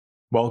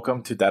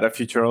Welcome to Data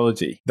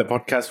Futurology, the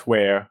podcast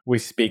where we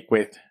speak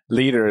with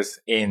leaders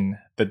in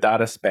the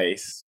data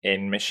space,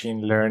 in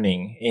machine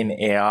learning, in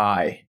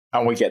AI,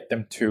 and we get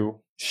them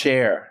to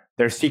share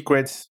their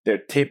secrets, their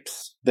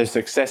tips, their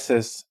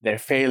successes, their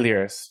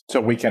failures, so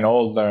we can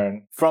all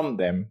learn from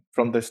them,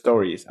 from their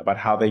stories about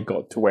how they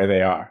got to where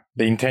they are.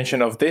 The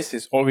intention of this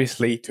is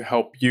obviously to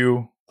help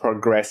you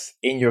progress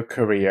in your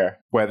career,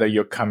 whether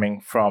you're coming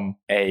from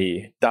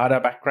a data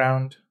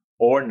background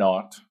or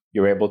not.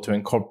 You're able to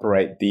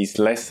incorporate these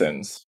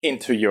lessons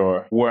into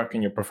your work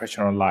and your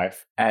professional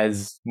life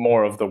as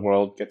more of the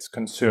world gets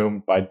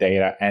consumed by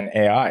data and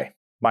AI.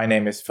 My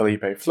name is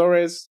Felipe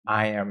Flores.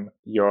 I am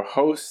your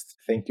host.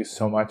 Thank you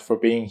so much for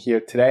being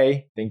here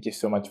today. Thank you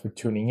so much for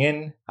tuning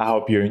in. I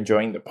hope you're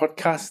enjoying the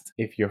podcast.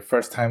 If you're a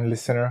first-time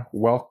listener,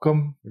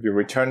 welcome. If you're a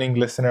returning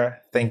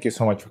listener, thank you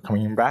so much for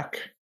coming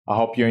back. I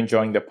hope you're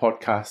enjoying the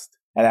podcast,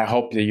 and I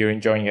hope that you're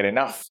enjoying it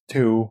enough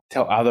to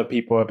tell other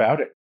people about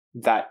it.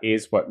 That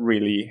is what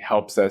really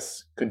helps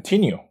us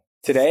continue.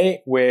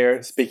 Today,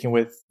 we're speaking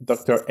with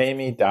Dr.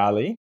 Amy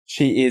Daly.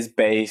 She is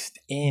based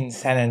in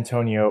San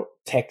Antonio,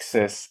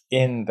 Texas,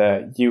 in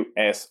the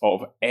US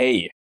of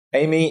A.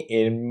 Amy,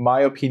 in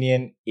my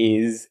opinion,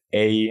 is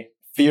a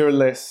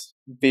fearless,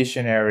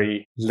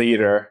 visionary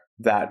leader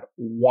that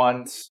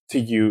wants to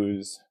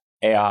use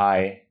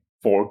AI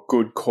for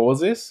good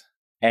causes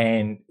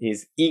and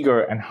is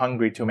eager and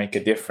hungry to make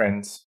a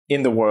difference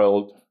in the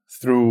world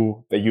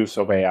through the use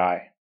of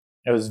AI.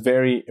 It was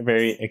very,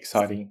 very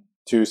exciting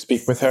to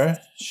speak with her.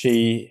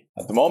 She,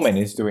 at the moment,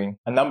 is doing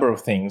a number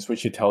of things which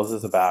she tells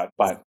us about.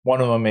 But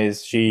one of them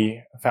is she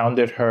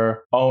founded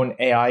her own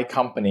AI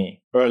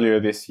company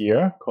earlier this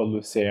year called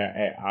Lucea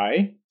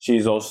AI.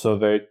 She's also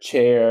the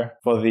chair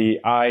for the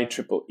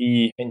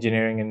IEEE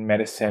Engineering and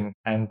Medicine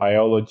and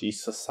Biology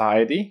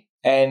Society.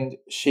 And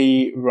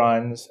she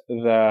runs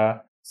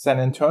the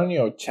San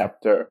Antonio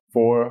chapter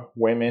for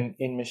women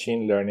in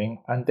machine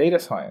learning and data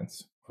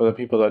science. For the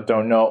people that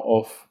don't know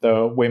of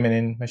the Women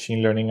in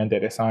Machine Learning and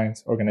Data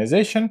Science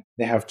organization,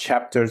 they have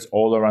chapters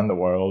all around the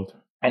world.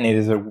 And it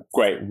is a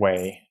great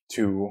way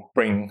to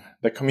bring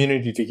the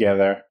community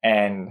together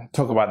and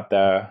talk about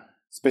the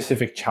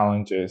specific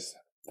challenges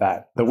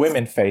that the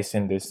women face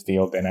in this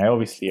field. And I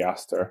obviously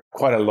asked her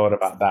quite a lot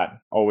about that.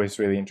 Always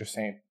really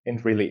interesting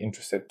and really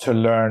interested to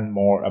learn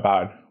more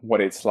about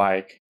what it's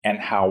like and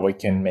how we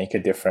can make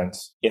a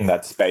difference in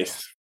that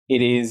space.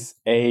 It is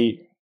a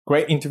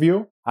great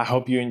interview. I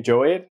hope you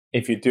enjoy it.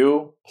 If you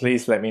do,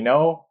 please let me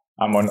know.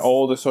 I'm on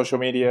all the social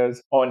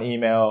medias, on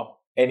email,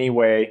 any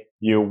way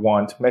you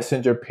want.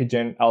 Messenger,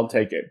 Pigeon, I'll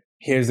take it.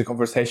 Here's the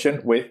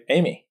conversation with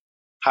Amy.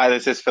 Hi,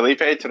 this is Felipe.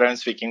 Today I'm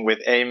speaking with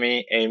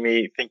Amy.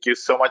 Amy, thank you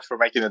so much for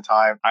making the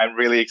time. I'm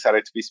really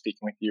excited to be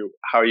speaking with you.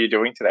 How are you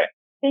doing today?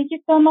 Thank you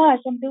so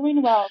much. I'm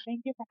doing well.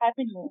 Thank you for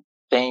having me.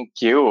 Thank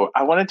you.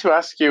 I wanted to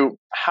ask you,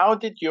 how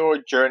did your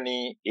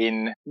journey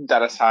in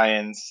data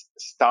science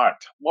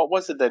start? What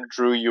was it that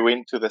drew you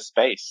into the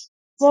space?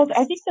 Well,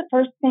 I think the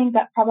first thing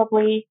that I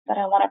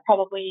want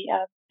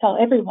to tell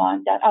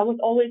everyone that I was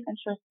always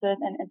interested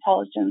in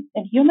intelligence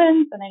in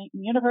humans and in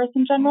the universe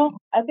in general.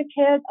 As a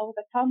kid, I was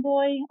a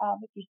tomboy.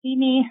 If you see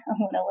me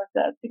when I was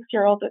a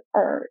 6-year-old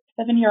or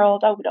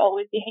 7-year-old, I would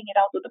always be hanging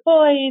out with the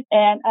boys.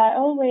 And I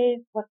always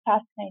was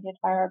fascinated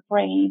by our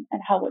brain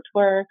and how it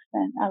works.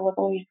 And I was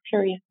always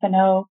curious to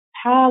know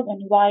how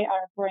and why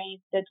our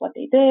brains did what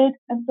they did.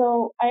 And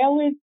so I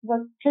always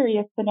was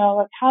curious to know,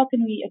 like, how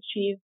can we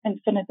achieve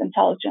infinite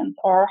intelligence,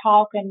 or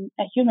how can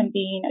a human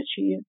being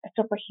achieve a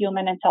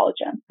superhuman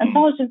intelligence?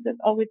 Intelligence has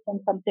always been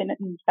something in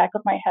the back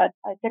of my head.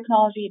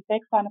 Technology,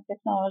 big fan of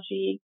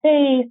technology,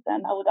 space,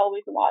 and I would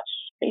always watch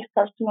space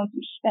cartoons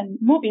and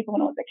movies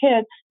when I was a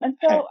kid. And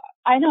so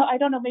I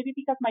don't know, maybe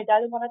because my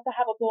dad wanted to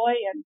have a boy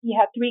and he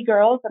had 3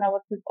 girls and I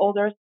was his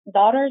older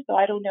daughter, so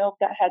I don't know if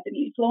that had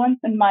any influence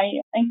in my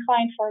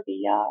incline for the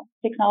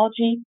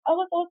technology. I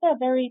was also a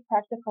very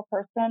practical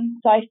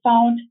person, so I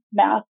found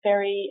math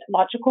very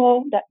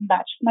logical, that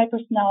matched my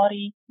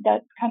personality,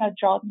 that kind of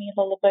drew me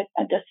a little bit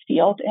at this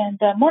field. And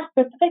more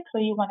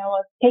specifically, when I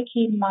was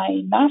taking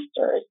my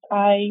master's,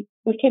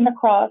 we came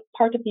across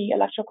part of the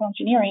electrical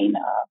engineering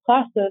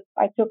classes.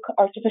 I took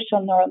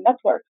artificial neural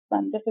networks,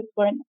 and this is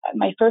when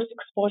my first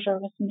exposure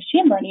was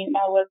machine learning, and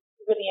I was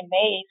really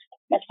amazed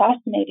and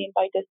fascinated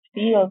by this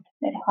field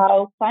and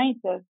how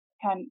scientists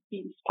can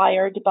be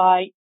inspired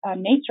by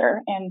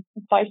nature and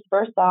vice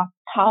versa,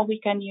 how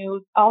we can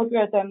use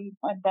algorithms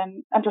and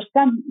then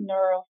understand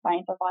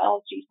neuroscience or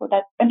biology. So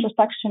that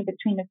intersection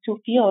between the two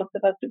fields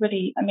was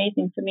really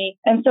amazing to me.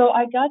 And so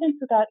I got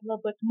into that a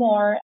little bit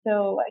more.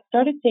 So I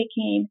started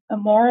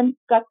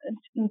got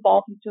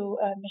involved into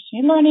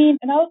machine learning.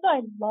 And also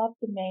I love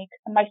to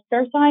in my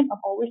spare time, I'm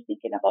always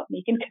thinking about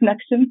making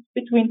connections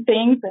between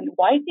things and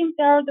why things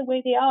are the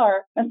way they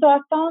are. And so I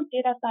found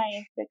data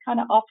science that kind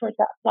of offered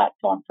that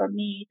platform for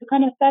me to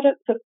kind of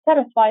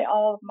satisfy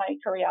all of my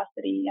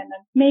curiosity and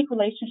then make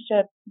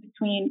relationships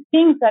between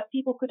things that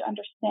people could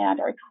understand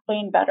or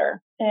explain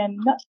better.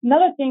 And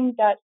another thing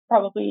that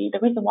probably the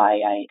reason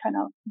why I kind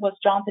of was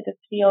drawn to this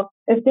field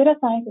is data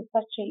science is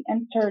such an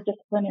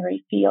interdisciplinary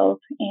field,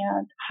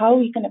 and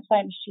how you can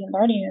apply machine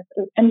learning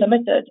is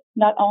unlimited.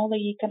 Not only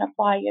you can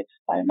apply it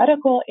for a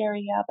medical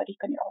area, but you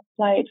can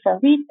apply it for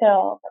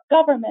retail, for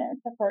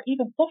government, for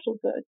even social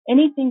goods.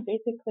 Anything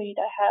basically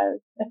that has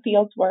a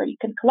field where you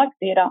can collect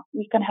data,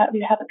 we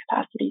have a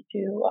capacity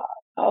to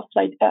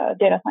apply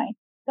data science.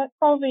 That's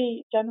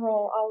probably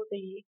general all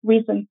the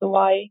reasons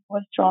why I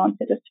was drawn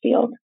to this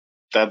field.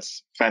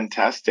 That's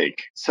fantastic.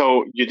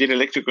 So you did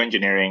electrical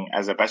engineering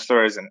as a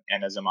bachelor's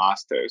and as a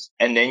master's,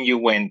 and then you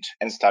went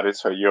and started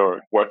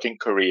your working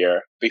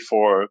career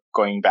before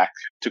going back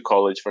to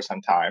college for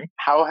some time.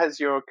 How has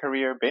your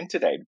career been to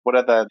date? What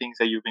are the things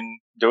that you've been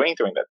doing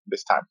during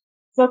this time?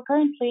 So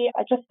currently,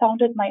 I just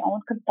founded my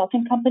own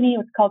consulting company.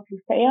 It's called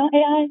Luceia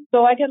AI.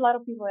 So I get a lot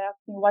of people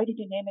asking, why did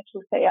you name it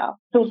Luceia?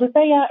 So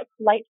Luceia, it's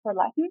light for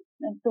Latin.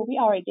 And so we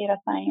are a data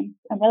science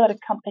analytic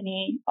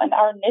company, and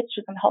our niche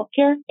is in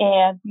healthcare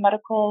and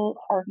medical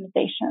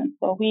organizations.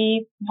 So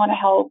we want to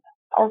help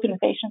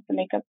organizations to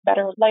make a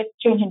better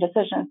life-changing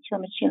decisions through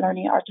machine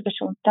learning,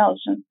 artificial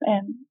intelligence.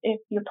 And if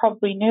you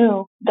probably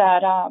knew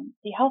that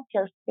the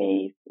healthcare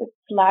space is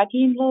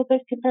lagging a little bit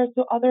compared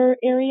to other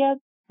areas.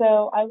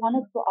 So I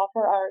wanted to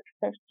offer our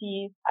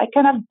expertise. I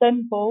kind of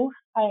done both.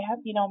 I have,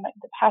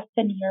 the past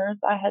 10 years,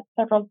 I had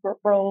several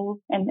roles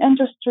in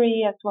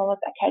industry as well as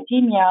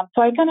academia.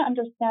 So I kind of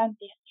understand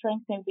the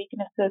strengths and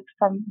weaknesses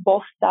from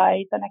both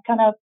sides. And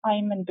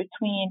I'm in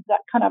between that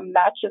kind of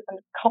matches and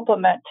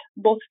complement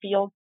both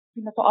fields,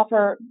 to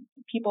offer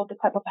people the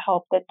type of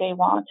help that they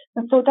want.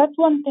 And so that's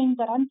one thing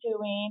that I'm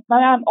doing. But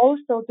I'm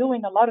also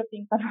doing a lot of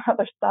things on the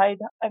other side.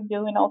 I'm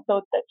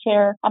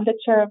the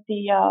chair of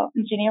the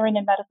Engineering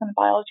and Medicine and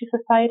Biology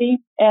Society,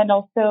 and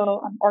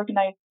also I'm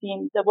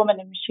organizing the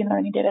Women in Machine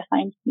Learning Data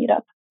Science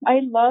Meetup.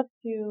 I love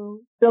to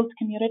build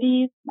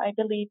communities. I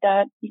believe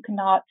that you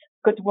cannot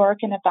good work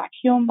in a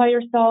vacuum by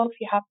yourself.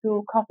 You have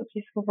to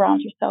constantly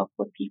surround yourself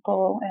with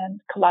people and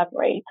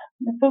collaborate.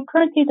 And so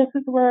currently this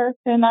is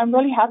and I'm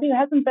really happy. It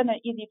hasn't been an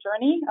easy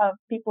journey.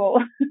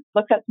 People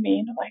look at me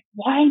and are like,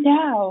 why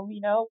now?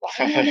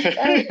 Why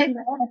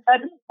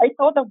not? I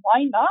told them,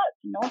 why not?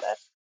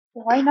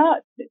 Why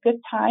not? It's a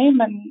good time,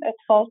 and it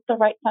felt the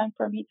right time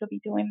for me to be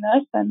doing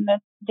this. And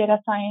that data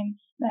science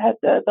has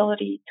the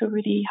ability to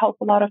really help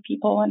a lot of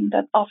people, and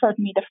that offered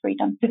me the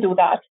freedom to do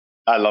that.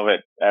 I love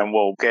it. And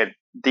we'll get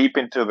deep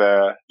into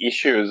the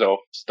issues of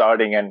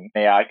starting an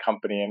AI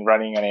company and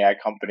running an AI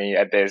company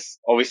at this.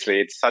 Obviously,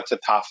 it's such a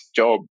tough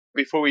job.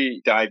 Before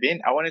we dive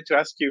in, I wanted to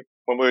ask you,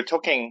 when we were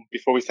talking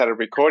before we started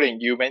recording,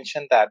 you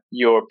mentioned that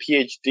your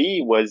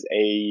PhD was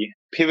a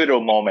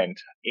pivotal moment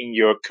in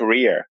your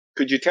career.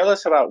 Could you tell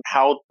us about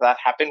how that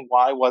happened?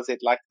 Why was it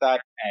like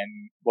that?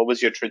 And what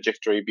was your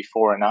trajectory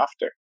before and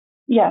after?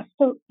 Yeah,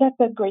 so that's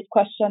a great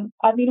question.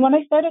 I mean, when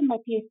I started my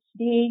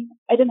PhD,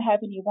 I didn't have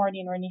any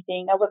warning or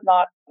anything. I was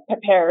not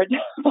prepared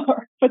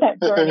for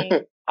that journey.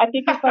 I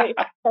think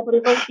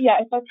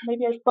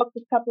maybe I spoke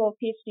to a couple of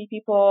PhD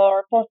people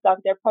or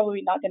postdocs, they're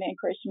probably not going to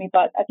encourage me.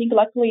 But I think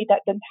luckily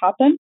that didn't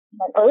happen.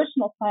 My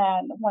original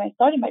plan when I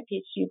started my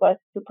PhD was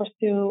to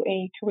pursue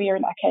a career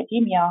in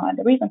academia. And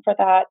the reason for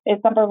that is,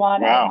 number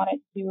one, I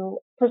wanted to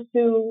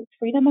pursue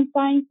freedom in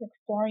science,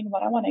 exploring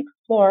what I want to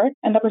explore.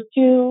 And number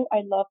two,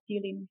 I love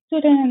dealing with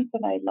students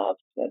and I love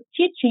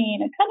teaching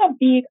and kind of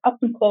being up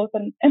and close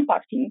and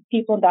impacting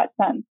people in that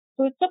sense.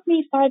 So it took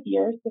me 5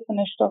 years to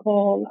finish the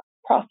whole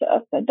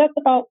process. And that's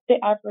about the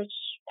average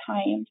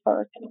time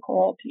for a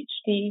typical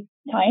PhD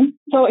time.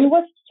 So it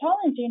was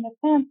challenging in the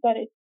sense that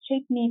it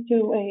shaped me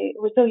to a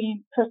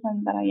resilient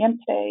person that I am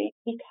today,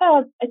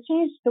 because it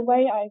changed the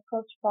way I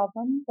approach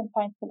problems and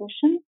find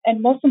solutions.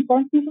 And most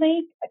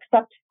importantly,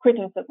 accept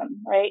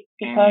criticism, right?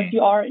 Because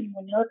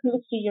when you're a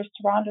PhD, you're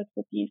surrounded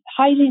with these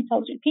highly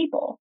intelligent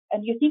people.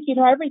 And you think you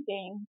know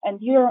everything, and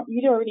you don't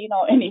really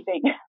know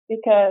anything.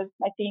 Because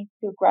I think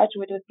to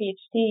graduate with a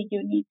PhD,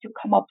 you need to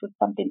come up with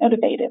something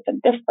innovative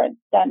and different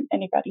than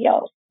anybody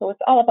else. So it's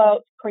all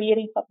about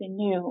creating something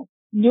new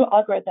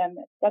algorithm.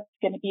 That's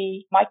going to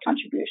be my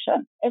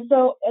contribution. And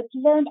so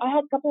I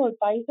had a couple of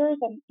advisors,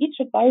 and each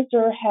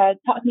advisor had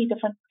taught me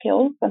different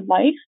skills in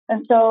life.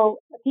 And so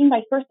I think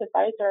my first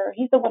advisor,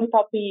 he's the one who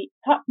taught me,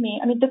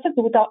 I mean, this is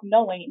without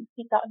knowing.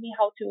 He taught me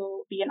how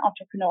to be an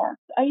entrepreneur.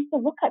 I used to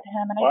look at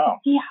him and I could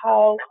see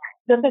how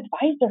this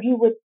advisor, he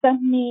would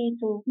send me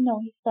to,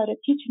 he started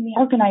teaching me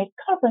how to organize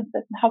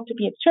conferences and how to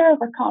be a chair of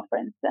a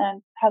conference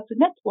and how to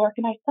network.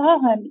 And I saw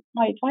him,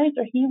 my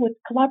advisor, he would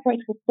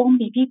collaborate with so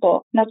many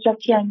people, not just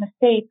here in the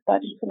States,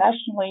 but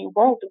internationally,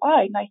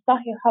 worldwide. And I saw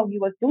how he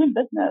was doing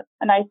business,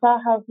 and I saw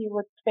how he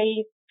would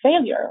face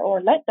failure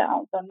or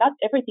letdowns, or not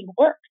everything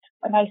worked.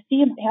 And I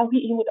see how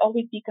he would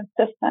always be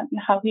consistent and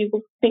how he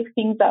would pick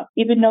things up,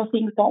 even though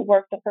things don't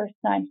work the first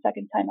time,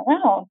 second time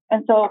around.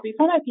 And so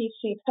before my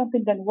PhD, if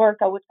something didn't work,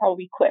 I would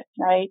probably quit,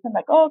 right? I'm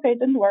like, oh, okay, it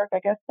didn't work. I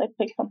guess let's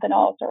take something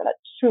else, or let's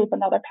choose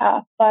another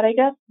path. But I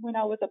guess when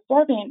I was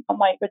absorbing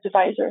my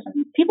advisors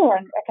and people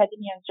in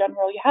academia in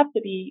general, you have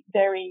to be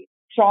very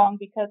strong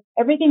because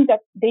everything that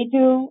they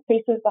do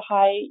faces a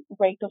high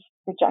rate of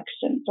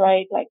rejections,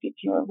 right? Like if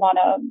you want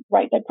to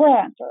write a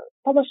grant or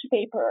publish a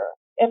paper,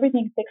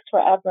 everything takes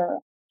forever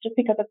just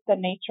because it's the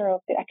nature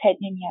of the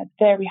academia. It's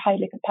very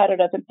highly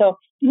competitive. And so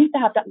you need to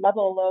have that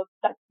level of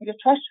that your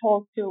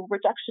threshold to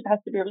rejection has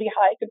to be really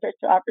high compared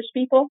to average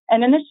people.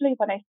 And initially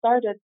when I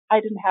started,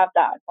 I didn't have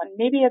that. When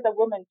maybe as a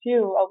woman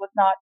too,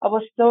 I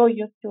was so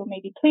used to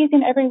maybe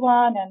pleasing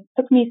everyone, and it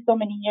took me so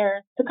many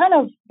years to kind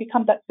of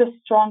become this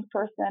strong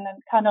person and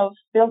kind of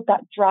build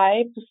that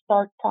drive to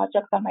start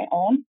projects on my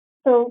own.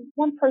 So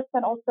one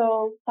person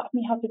also taught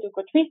me how to do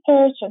good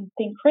research and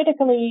think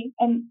critically.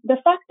 And the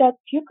fact that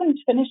you can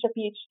finish a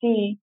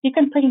PhD, you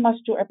can pretty much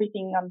do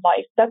everything in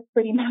life. That's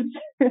pretty much,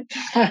 that's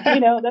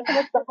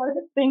what's the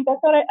hardest thing. That's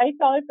what I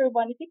tell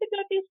everyone. If you can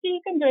do a PhD,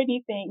 you can do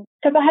anything.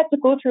 Because I had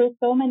to go through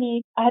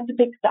I had to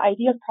pick the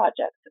ideal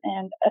project,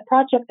 and a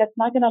project that's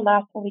not going to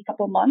last only a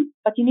couple months,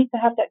 but you need to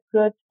have that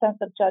good sense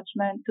of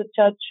judgment to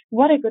judge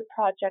what a good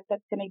project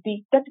that's going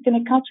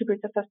to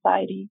contribute to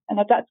society, and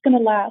that's going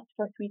to last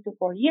for 3 to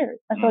 4 years.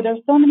 And so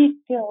there's so many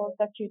skills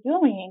that you're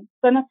doing.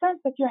 So in a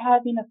sense that you're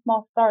having a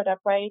small startup,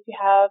 right? You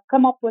have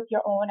come up with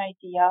your own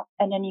idea,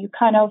 and then you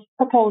kind of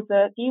propose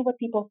it, see what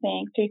people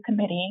think to your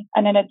committee.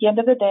 And then at the end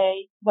of the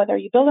day, whether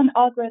you build an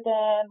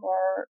algorithm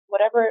or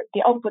whatever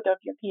the output of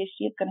your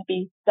PhD is going to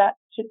be, that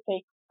should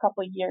take a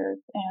couple of years,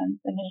 and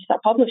then you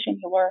start publishing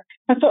your work.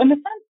 And so in the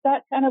sense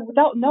that kind of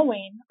without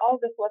knowing all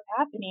this was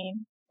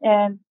happening,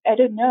 and I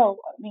didn't know.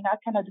 I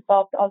kind of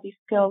developed all these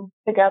skills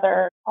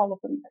together, all of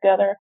them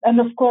together. And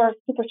of course,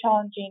 super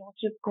challenging,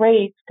 which is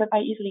great because I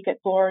easily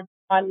get bored.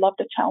 I love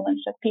the challenge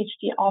that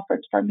PhD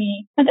offered for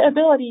me and the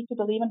ability to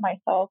believe in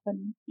myself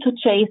and to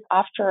chase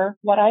after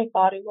what I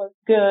thought it was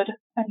good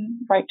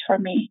and right for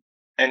me.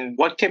 And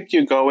what kept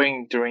you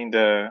going during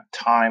the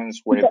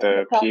times where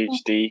the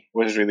PhD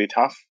was really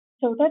tough?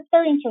 So that's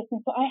very interesting.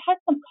 So I had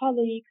some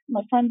colleagues,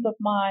 my friends of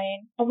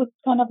mine. I would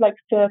kind of like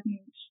to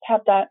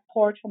have that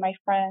support for my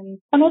friends.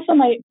 And also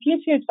my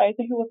PhD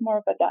advisor, who was more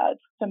of a dad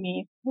to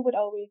me, who would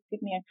always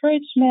give me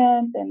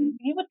encouragement, and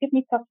he would give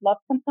me tough love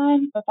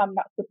sometimes if I'm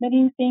not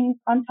submitting things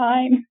on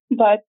time.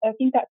 But I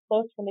think that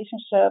close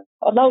relationship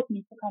allowed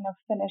me to kind of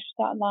finish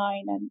that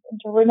line and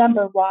to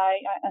remember why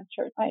I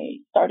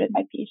started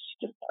my PhD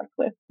to start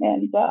with.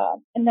 And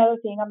another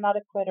thing, I'm not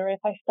a quitter.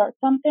 If I start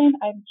something,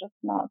 I'm just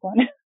not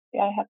going to.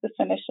 I have to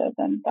finish it,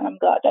 and I'm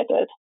glad I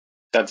did.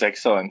 That's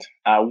excellent.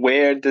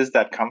 Where does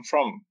that come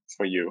from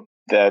for you?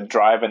 The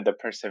drive and the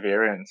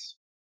perseverance?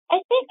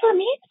 I think for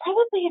me,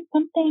 it's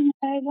something,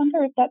 I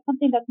wonder if that's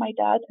something that my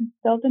dad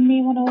instilled in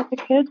me when I was a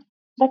kid.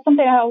 That's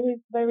something I always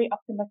very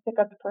optimistic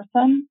as a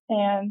person,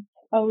 and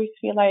I always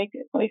feel like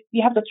if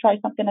you have to try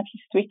something at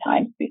least 3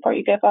 times before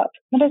you give up.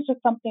 And that's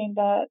just something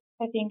that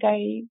I think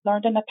I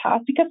learned in the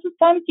past, because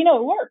sometimes,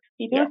 it works.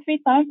 You do it 3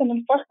 times, and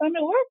then the 4th time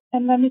it works,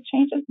 and then it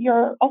changes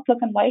your outlook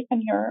in life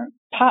and your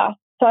path.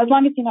 So as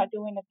long as you're not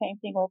doing the same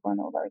thing over and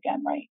over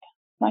again, right?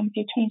 As long as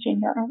you're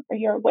changing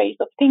your ways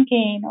of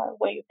thinking or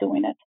way of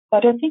doing it.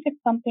 But I think it's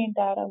something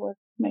that I was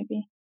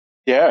maybe.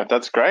 Yeah,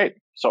 that's great.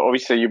 So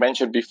obviously you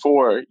mentioned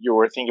before you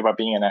were thinking about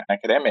being an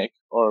academic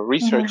or a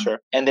researcher.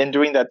 Mm-hmm. And then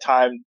during that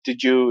time,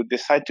 did you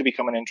decide to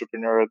become an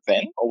entrepreneur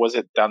then, or was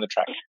it down the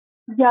track?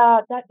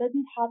 Yeah, that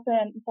didn't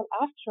happen until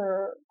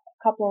after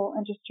a couple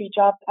industry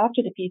jobs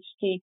after the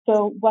PhD.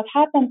 So what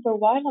happened, so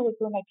while I was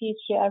doing my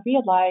PhD, I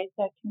realized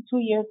that in 2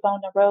 years down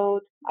the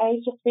road, I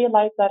just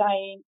realized that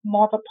I'm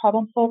more of a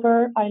problem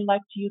solver. I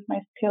like to use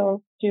my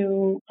skills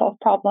to solve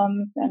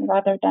problems, and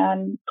rather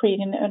than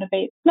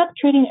not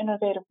creating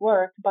innovative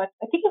work, but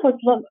I think it was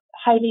a little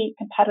highly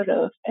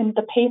competitive and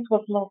the pace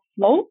was a little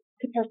slow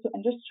compared to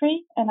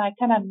industry, and I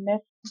kind of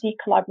missed the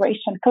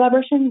collaboration.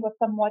 Collaboration was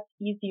somewhat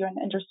easier in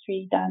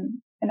industry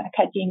than in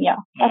academia.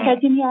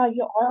 Academia,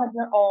 you are on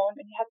your own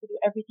and you have to do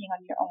everything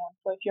on your own.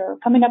 So if you're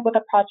coming up with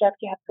a project,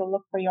 you have to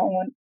look for your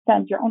own,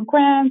 send your own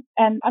grants.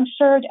 And I'm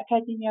sure the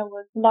academia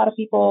was a lot of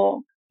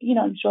people,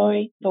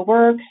 enjoy the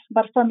work.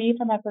 But for me,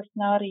 for my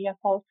personality, I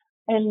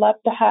love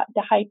the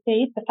high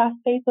pace, the fast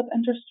pace of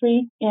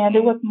industry, and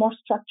it was more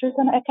structured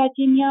than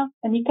academia.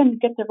 And you can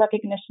get the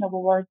recognition of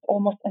awards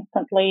almost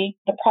instantly.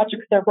 The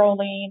projects are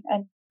rolling,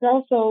 and they're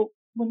also,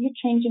 when you're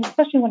changing,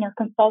 especially when you're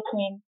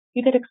consulting,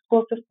 you get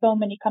exposed to so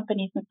many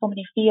companies in so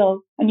many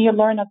fields, and you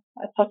learn at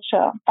such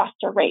a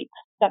faster rate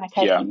than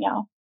academia.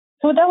 Yeah.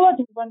 So that was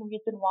one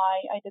reason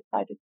why I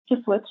decided to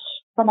switch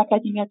from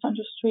academia to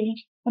industry.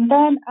 And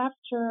then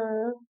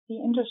after the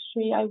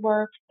industry, I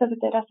worked as a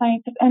data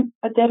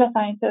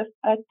scientist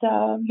at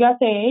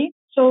USAA.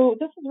 So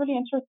this is really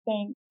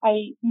interesting.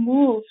 I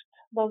moved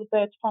a little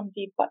bit from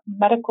the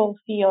medical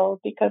field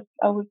because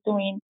I was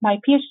doing my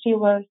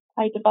PhD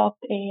I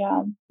developed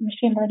a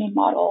machine learning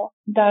model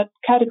that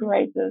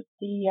categorizes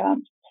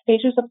the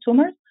stages of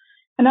tumors.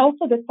 And I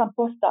also did some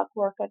postdoc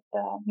work at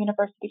the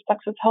University of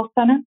Texas Health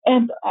Center.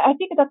 And I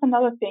think that's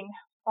another thing.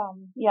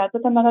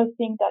 That's another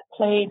thing that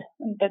played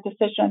in the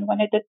decision.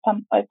 When I did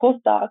some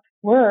postdoc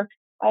work,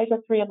 I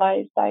just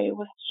realized I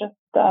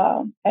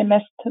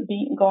missed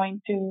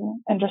going to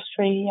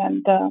industry,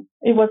 and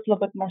it was a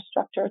little bit more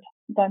structured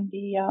than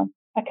the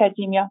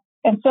academia.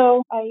 And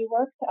so I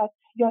worked at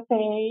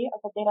USAA as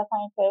a data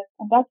scientist,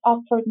 and that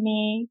offered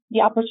me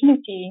the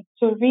opportunity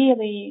to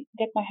really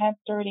get my hands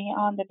dirty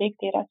on the big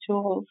data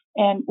tools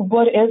and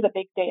what is a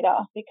big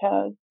data,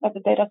 because as a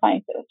data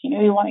scientist,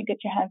 you want to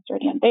get your hands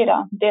dirty on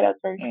data. Data is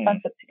very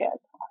expensive to get,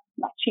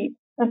 not cheap.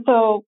 And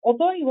so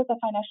although it was a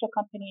financial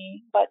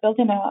company, but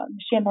building a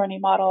machine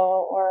learning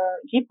model or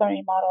deep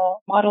learning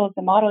model is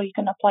a model you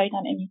can apply it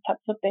on any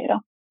types of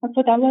data. And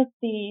so that was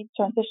the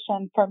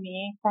transition for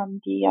me from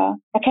the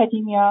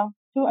academia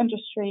to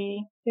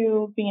industry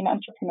to being an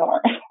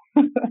entrepreneur.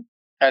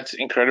 That's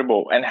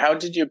incredible. And how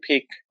did you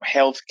pick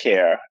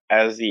healthcare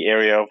as the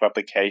area of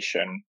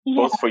application,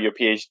 both for your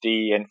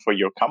PhD and for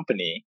your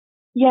company?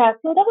 Yeah,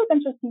 so that was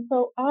interesting.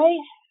 So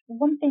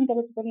one thing that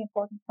is really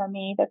important for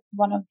me, that's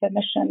one of the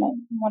mission,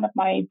 one of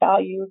my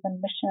values and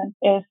mission,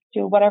 is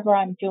to whatever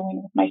I'm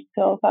doing with my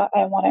skills,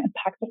 I want to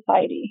impact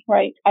society,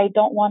 right? I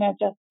don't want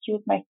to just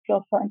use my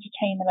skills for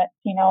entertainment,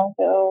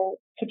 so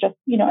to just,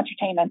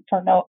 entertainment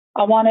or no.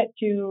 I want it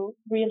to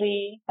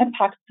really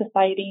impact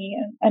society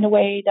in a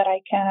way that I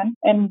can.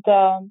 And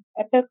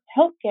I picked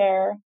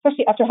healthcare,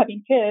 especially after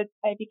having kids.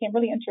 I became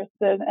really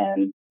interested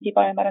in the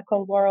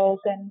biomedical world,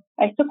 and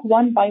I took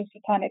one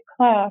biophotonic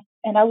class,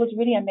 and I was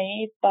really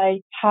amazed by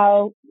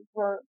how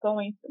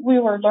we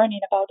were learning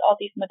about all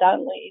these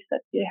modalities,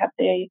 that you have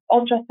the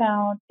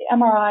ultrasound, the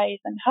MRIs,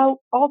 and how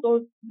all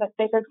those, let's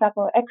say, for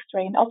example,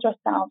 X-ray and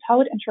ultrasound,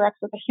 how it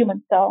interacts with a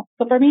human cell.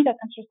 So for me, that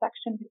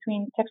intersection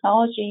between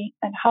technology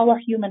and how our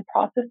human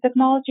process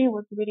technology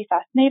was really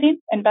fascinating,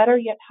 and better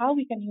yet, how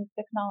we can use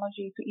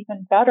technology to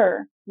even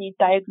better the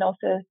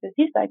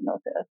disease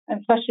diagnosis,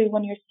 and especially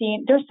when you're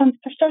seeing there's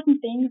certain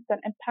things that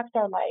impact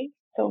our life.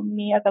 So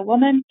me as a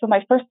woman, so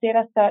my first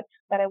data set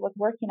that I was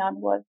working on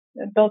was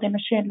building a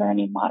machine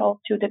learning model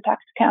to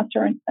detect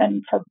cancer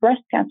and for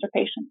breast cancer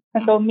patients.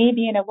 And so me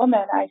being a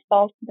woman, I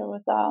felt there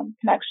was a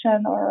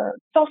connection, or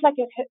felt like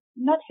it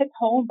not hit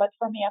home, but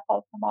for me, I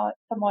felt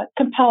somewhat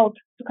compelled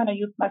to kind of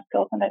use my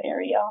skills in that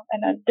area.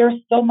 And there's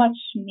so much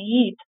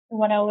need.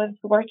 When I was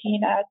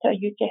working at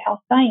UT Health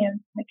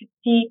Science, I could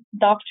see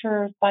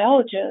doctors,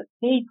 biologists,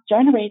 they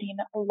generating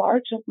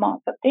large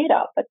amounts of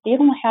data, but they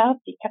don't have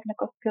the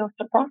technical skills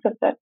to process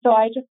it. So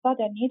I just saw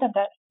the need in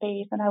that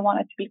space, and I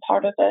wanted to be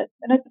part of it.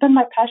 And it's been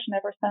my passion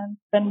ever since.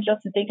 Been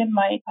just digging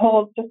my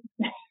hole.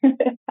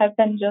 I've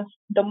been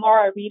the more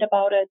I read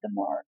about it, the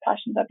more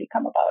passionate I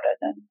become about it.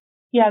 And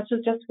yeah, so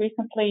just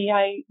recently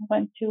I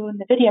went to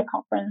NVIDIA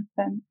conference,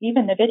 and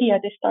even NVIDIA,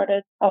 they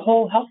started a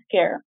whole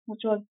healthcare,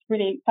 which was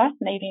really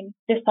fascinating.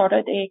 They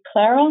started a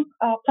Clara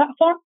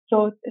platform.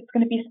 So it's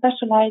going to be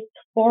specialized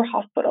for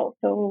hospitals.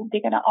 So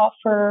they're going to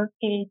offer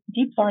a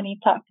deep learning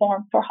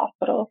platform for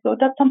hospitals. So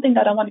that's something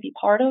that I want to be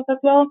part of as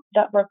well,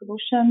 that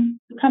revolution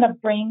to kind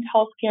of bring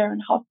healthcare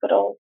and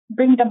hospitals,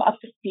 bring them up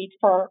to speed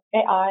for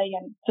AI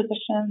and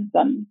physicians,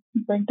 and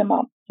bring them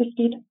up to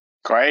speed.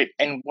 Great.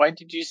 And why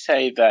did you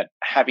say that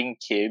having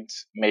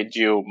kids made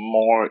you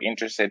more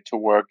interested to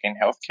work in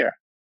healthcare?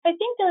 I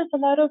think there's a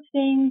lot of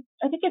things.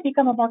 I think you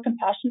become a more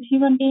compassionate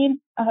human being.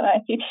 I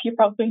think you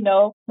probably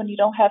know when you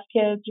don't have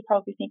kids, you're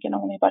probably thinking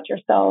only about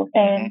yourself.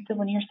 And so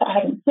when you're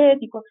having kids,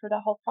 you go through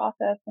that whole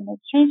process, and it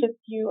changes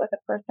you as a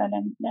person.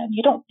 And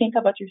you don't think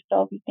about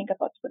yourself. You think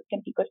about what's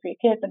going to be good for your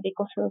kids, and they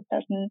go through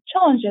certain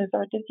challenges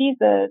or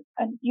diseases.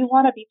 And you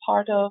want to be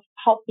part of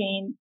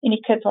helping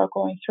any kids who are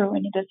going through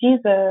any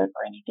diseases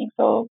or anything.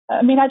 So,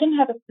 I mean, I didn't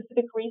have a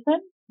specific reason,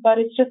 but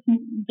it's just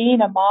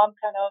being a mom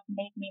kind of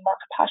made me more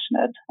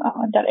compassionate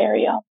in that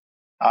area.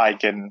 I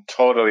can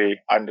totally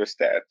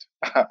understand.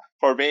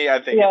 For me,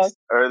 I think it's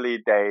early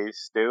days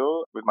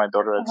still with my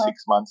daughter at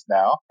 6 months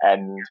now,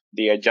 and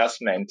the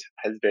adjustment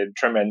has been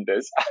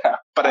tremendous.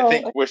 But I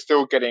think we're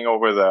still getting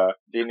over the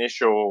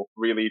initial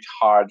really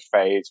hard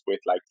phase with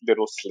like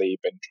little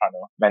sleep and trying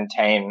to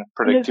maintain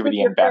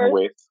productivity and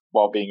bandwidth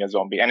while being a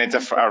zombie. And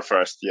it's our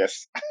first,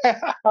 yes.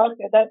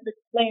 Okay, that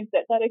explains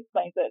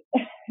it.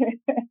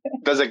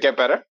 Does it get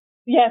better?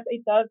 Yes,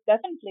 it does.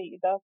 Definitely.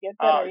 It does get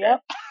better. Okay.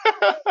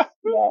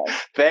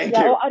 Yes. Thank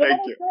you. Well, I don't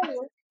Thank want you. to say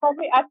it.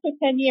 Probably after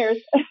 10 years.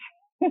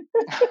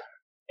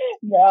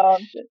 No,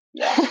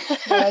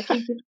 I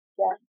think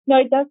no,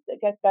 it does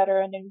get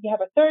better, and then you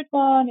have a third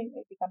one, and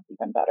it becomes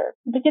even better.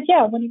 Because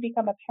when you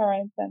become a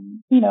parent,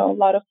 and a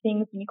lot of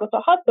things, when you go to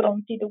a hospital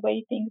and see the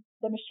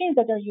machines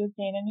that they're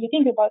using, and you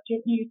think about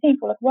you think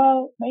like,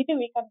 well, maybe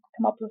we can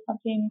come up with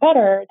something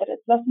better that is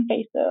less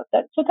invasive.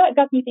 So that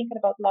got me thinking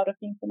about a lot of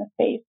things in the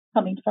space,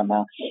 coming from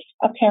a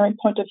parent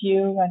point of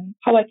view, and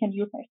how I can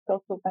use my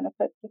skills to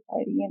benefit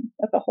society and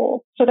as a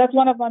whole. So that's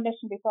one of my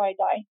missions before I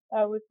die.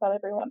 I always tell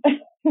everyone.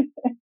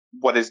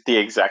 What is the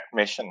exact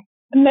mission?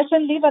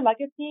 Mission, leave a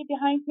legacy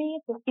behind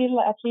me to feel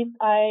at least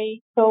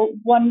so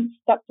one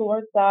step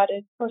towards that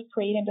is first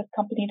creating this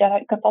company,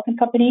 consulting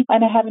company.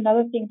 And I have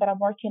another thing that I'm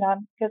working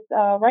on, because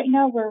right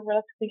now we're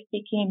relatively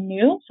speaking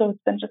new. So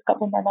it's been just a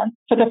couple more months.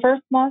 For the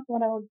first month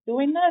when I was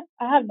doing this,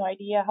 I had no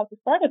idea how to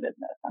start a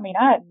business. I mean,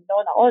 I had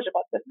no knowledge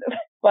about business,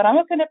 but I'm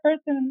a kind of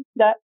person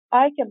that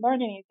I can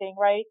learn anything,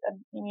 right? And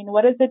I mean,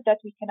 what is it that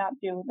we cannot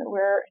do? That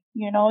we're,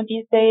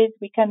 these days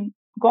we can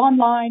go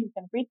online, we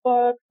can read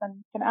books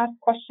and can ask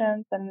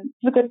questions, and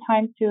it's a good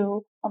time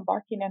to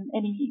embarking in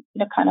any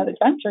kind of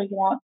adventure you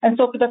want. And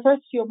so for the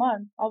first few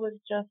months, I was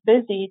just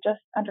busy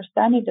just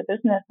understanding the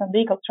business and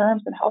legal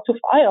terms and how to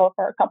file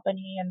for a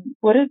company and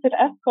what is an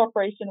S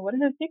corporation, what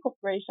is a C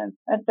corporation.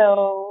 And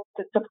so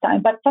it took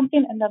time. But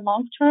something in the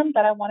long term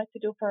that I wanted to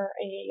do for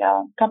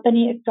a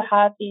company is to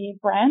have a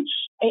branch,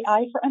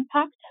 AI for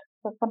Impact.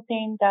 So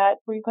something that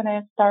we're going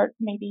to start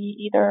maybe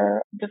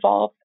either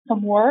develop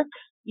some work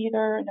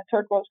either in a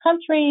third world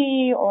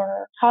country,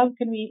 or how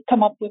can we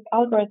come up with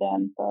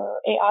algorithms or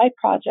AI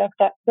projects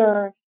that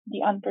serve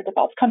the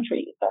underdeveloped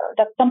countries. Or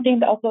that's something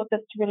that also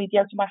that's really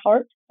dear to my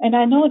heart. And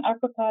I know in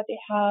Africa they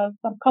have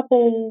some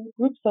couple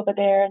groups over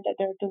there that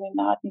they're doing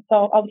that. And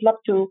so I would love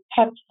to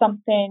have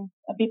something,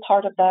 be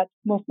part of that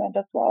movement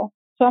as well.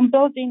 So I'm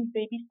building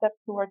baby steps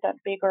toward that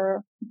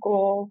bigger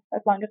goal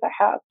as long as I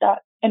have that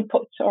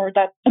input or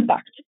that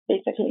impact,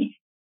 basically.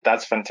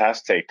 That's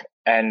fantastic.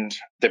 And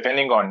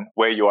depending on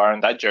where you are in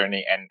that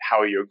journey and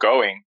how you're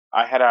going,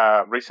 I had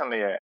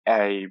recently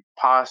a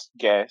past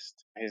guest.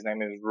 His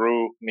name is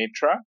Ru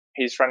Mitra.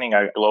 He's running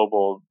a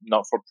global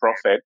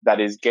not-for-profit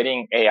that is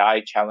getting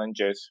AI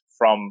challenges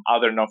from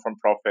other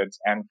not-for-profits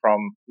and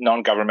from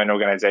non-government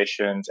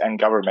organizations and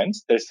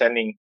governments. They're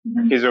sending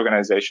his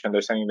organization,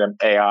 they're sending them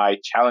AI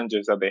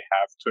challenges that they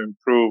have to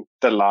improve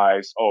the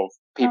lives of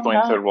people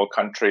in third world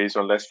countries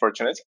or less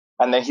fortunate.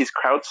 And then he's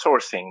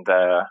crowdsourcing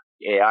the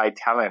AI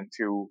talent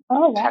to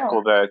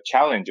tackle the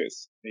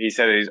challenges. He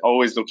said he's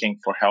always looking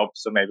for help,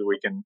 so maybe we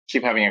can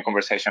keep having a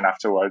conversation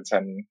afterwards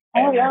and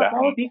that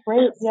would be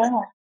great. Yeah.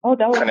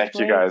 That would connect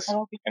you guys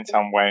in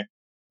some way.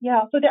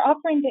 Yeah, so they're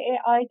offering the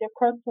AI, they're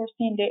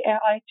crowdsourcing the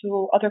AI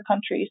to other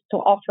countries to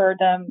offer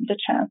them the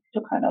chance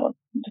to kind of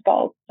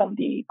develop some of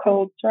the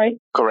codes, right?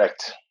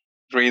 Correct.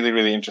 Really,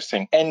 really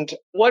interesting. And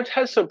what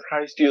has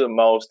surprised you the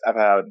most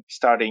about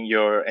starting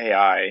your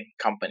AI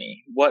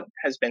company? What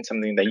has been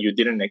something that you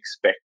didn't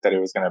expect that it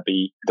was going to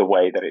be the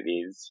way that it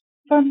is?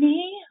 For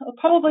me,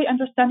 probably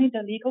understanding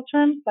the legal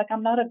terms. Like,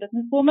 I'm not a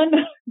businesswoman,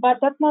 but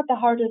that's not the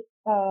hardest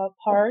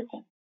part.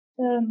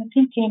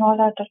 Thinking all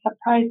that, the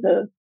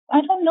surprises.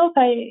 I don't know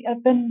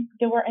if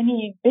there were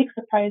any big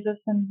surprises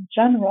in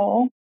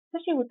general.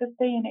 Especially with this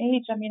day and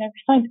age, I mean, I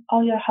find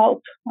all your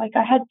help. Like,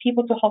 I had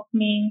people to help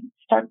me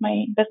start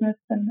my business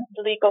in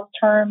the legal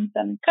terms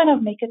and kind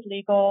of make it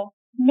legal.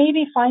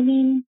 Maybe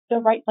finding the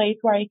right place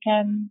where I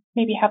can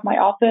maybe have my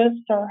office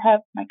or have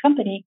my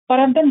company. But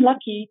I've been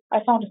lucky. I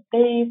found a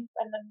space,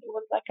 and then it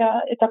was like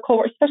it's a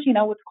especially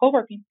now with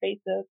co-working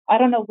spaces. I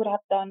don't know what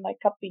I've done like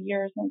a couple of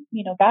years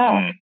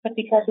back, but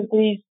because of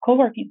these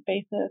co-working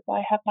spaces,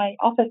 I have my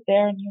office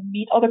there, and you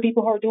meet other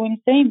people who are doing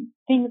the same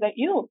things that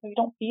you, so you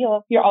don't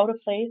feel you're out of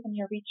place, and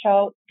you reach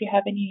out if you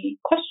have any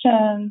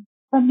questions.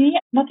 For me,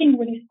 nothing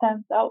really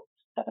stands out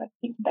that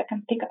I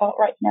can think about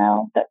right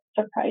now that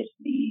surprised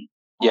me.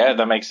 Yeah,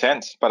 that makes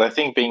sense. But I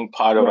think being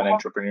part of an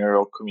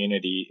entrepreneurial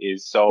community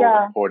is so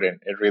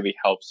important. It really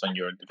helps on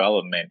your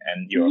development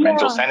and your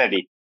mental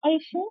sanity. I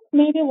think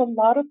maybe with a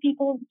lot of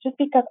people, just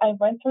because I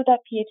went through that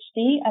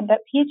PhD, and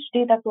that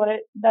PhD,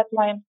 that's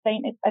why I'm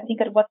saying it. I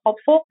think it was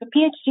helpful. The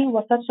PhD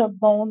was such a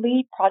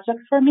lonely project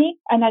for me,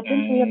 and I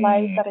didn't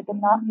realize that I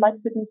did not like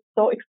to be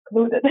so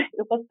excluded.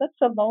 It was such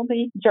a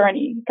lonely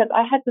journey because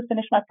I had to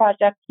finish my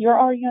project.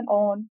 You're your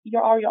own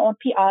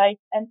PI,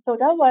 and so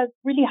that was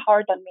really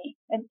hard on me.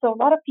 And so a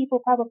lot of people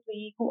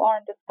probably who are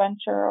in this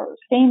venture or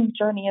same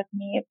journey as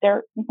me, if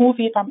they're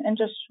moving from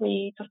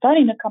industry to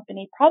starting a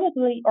company,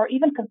 probably, or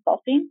even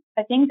consulting,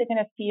 I think they're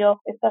going to feel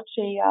it's such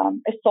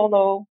a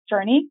solo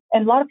journey.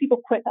 And a lot of people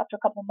quit after a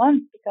couple of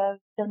months because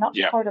they're not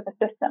part of the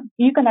system.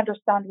 You can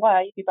understand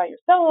why. You're by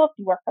yourself,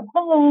 you work from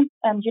home,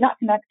 and you're not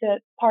connected,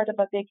 part of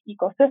a big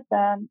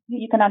ecosystem.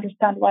 You can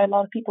understand why a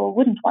lot of people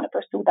wouldn't want to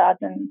pursue that.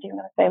 And they're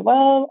going to say,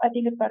 well, I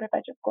think it's better if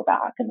I just go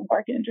back and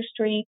work in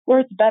industry where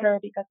it's better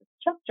because it's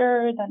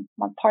structured and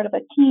I'm part of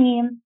a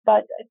team.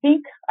 But I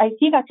think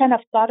I kind of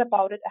thought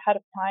about it ahead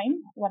of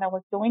time when I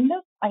was doing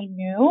this. I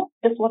knew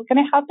this was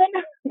going to happen.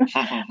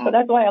 So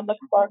that's why I looked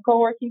for a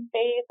co-working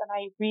space, and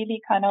I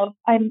really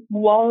I'm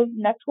well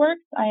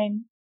networked.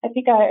 I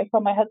think I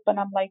told my husband,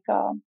 I'm like,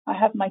 I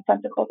have my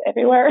tentacles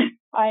everywhere.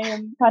 I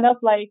am kind of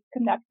like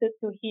connected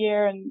to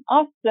here and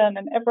Austin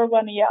and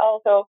everyone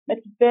else. So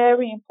it's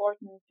very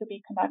important to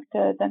be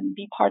connected and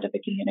be part of the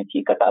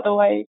community, because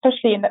otherwise,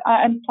 especially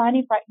I'm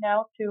planning right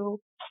now to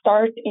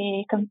start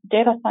a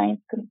data science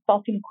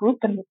consulting group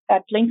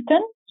at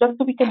LinkedIn, just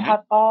so we can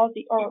have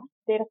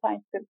data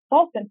science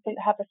consultants to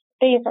have a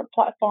space or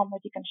platform where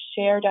you can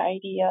share the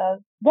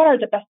ideas. What are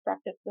the best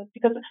practices?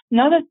 Because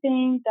another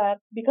thing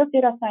because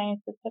data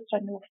science is such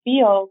a new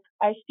field,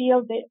 I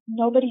feel that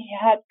nobody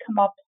had come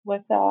up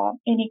with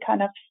any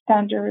kind of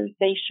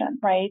standardization,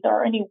 right?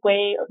 Or any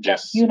way of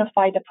just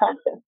unify the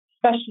practice.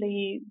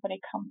 Especially when it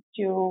comes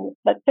to,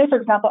 let's say, for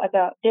example, as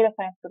a data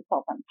science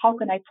consultant, how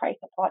can I price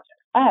a project?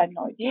 I had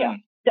no idea.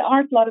 there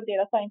aren't a lot of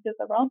data scientists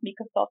around me,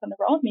 consultants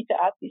around me to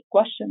ask these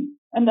questions.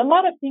 And a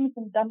lot of things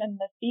are done in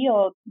the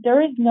field.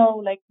 There is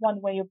no like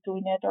one way of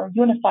doing it or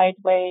unified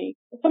way.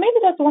 So maybe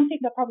that's one thing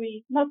that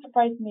probably not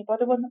surprised me,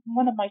 but it was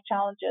one of my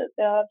challenges.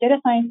 Data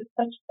science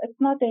is it's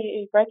not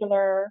a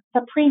regular,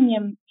 it's a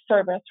premium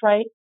service,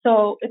 right?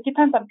 So it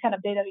depends on kind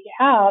of data that you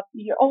have.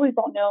 You always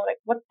don't know, like,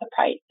 what's the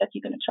price that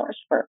you're going to charge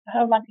for?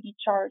 How long can you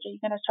charge? Are you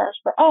going to charge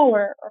per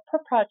hour or per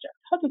project?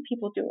 How do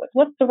people do it?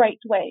 What's the right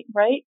way,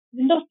 right?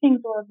 And those things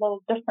were a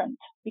little different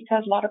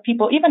because a lot of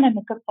people, even in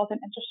the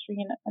consultant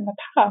industry in the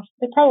past,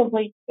 it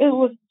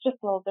was just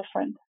a little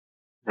different.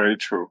 Very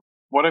true.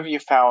 What have you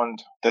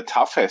found the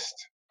toughest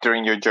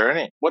during your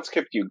journey? What's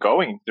kept you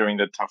going during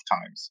the tough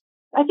times?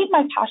 I think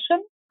my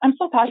passion. I'm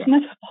so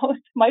passionate about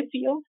my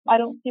field. I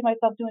don't see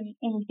myself doing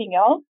anything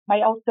else.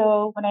 I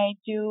also, when I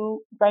do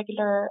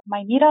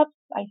my meetups,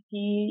 I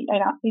see,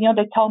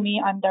 they tell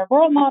me I'm their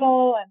role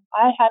model and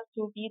I have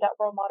to be that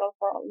role model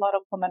for a lot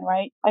of women,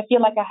 right? I feel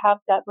like I have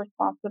that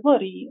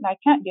responsibility and I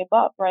can't give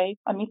up, right?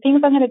 I mean,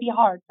 things are going to be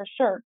hard for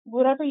sure.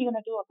 Whatever you're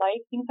going to do in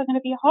life, things are going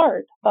to be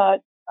hard,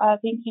 but I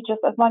think you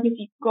just, as long as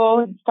you go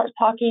and start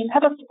talking,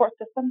 have a support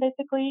system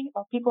basically,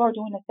 or people are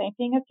doing the same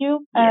thing as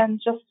you, and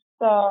just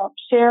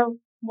share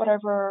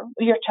whatever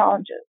your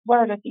challenges, what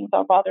are the things that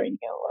are bothering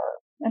you.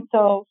 And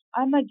so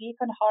I'm a geek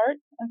in heart,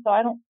 and so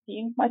I don't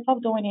see myself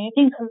doing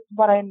anything because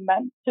what I'm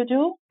meant to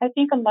do. I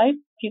think in life,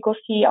 if you go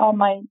see all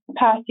my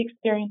past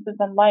experiences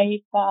in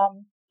life,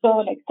 so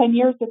like 10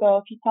 years ago,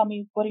 if you tell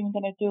me what are you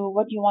going to do,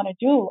 what do you want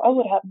to do, I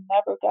would have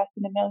never guessed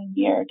in a million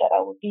years that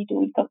I would be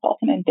doing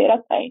consulting and data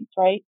science,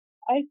 right?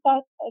 I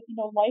thought,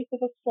 life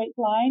is a straight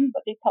line,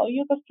 but they tell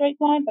you it's a straight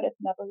line, but it's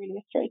never really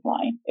a straight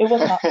line. It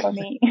was not for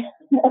me,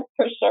 that's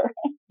for sure.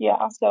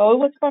 Yeah, so it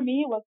was for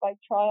me, it was by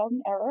trial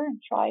and error and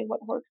try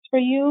what works for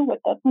you, what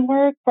doesn't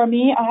work. For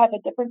me, I have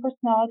a different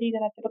personality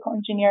than a typical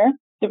engineer.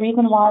 The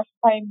reason why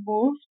I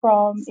moved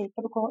from a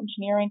typical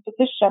engineering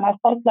position, I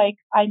felt like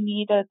I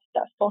needed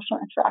that social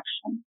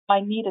interaction.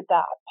 I needed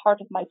that part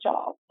of my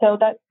job. So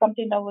that's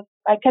something that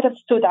I kind of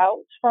stood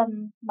out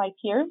from my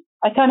peers.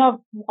 I kind of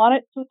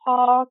wanted to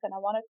talk and I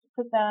wanted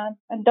to present,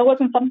 and that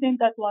wasn't something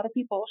that a lot of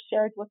people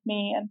shared with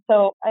me. And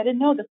so I didn't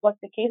know this was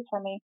the case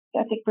for me.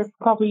 I think we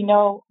probably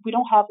know we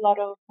don't have a lot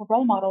of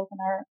role models in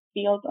our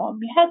field.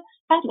 We had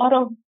a lot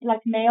of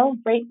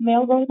great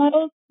male role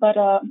models, but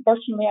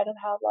unfortunately I don't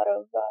have a lot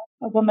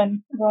of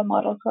women role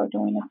models who are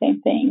doing the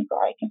same thing,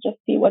 or I can just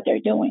see what they're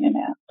doing in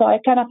it. So I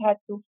kind of had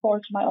to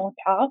forge my own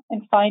path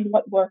and find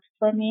what works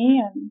for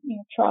me, and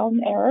trial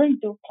and error, and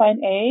do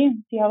plan A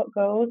and see how it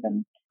goes,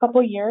 and couple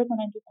of years and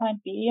then do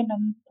plan B, and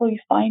then until you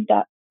find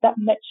that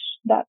niche,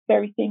 that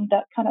very thing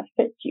that kind of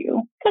fits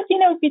you. Because,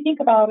 if you think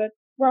about it,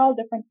 we're all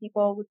different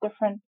people with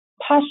different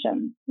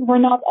passions. We're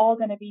not all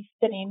going to be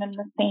sitting in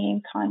the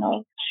same kind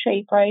of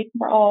shape, right?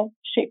 We're all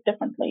shaped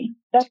differently.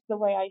 That's the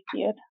way I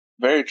see it.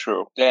 Very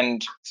true.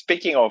 And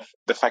speaking of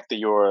the fact that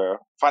you're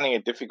finding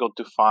it difficult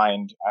to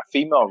find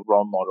female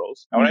role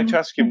models, I wanted to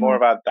ask you more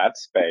about that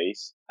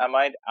space. I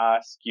might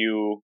ask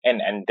you,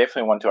 and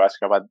definitely want to ask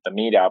you about the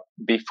meetup.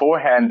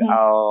 Beforehand,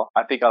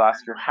 I think I'll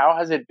ask you, how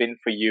has it been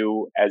for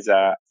you as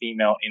a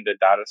female in the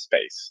data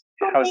space?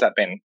 How has that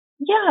been?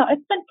 Yeah,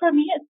 for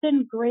me, it's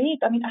been great.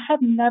 I mean, I have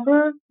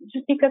never,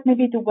 just because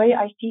maybe the way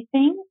I see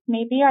things,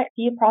 maybe I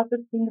process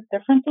things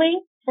differently.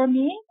 For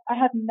me, I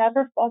have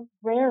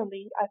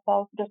rarely I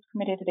felt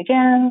discriminated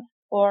against,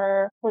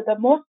 or for the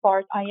most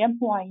part, I am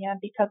who I am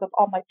because of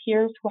all my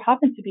peers who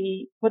happen to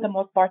be, for the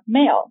most part,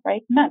 male,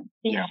 right? Men.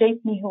 They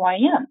shape me who I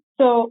am.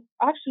 So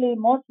actually,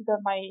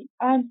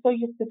 I'm so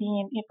used to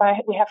being,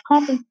 we have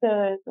conferences,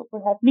 if we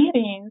have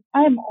meetings,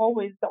 I'm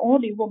always the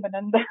only woman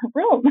in the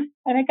room.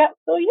 And I got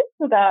so used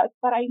to that,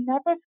 but I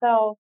never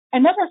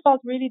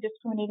felt really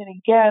discriminated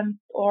against,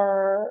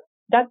 or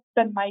that's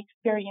been my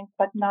experience,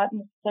 but not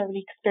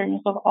necessarily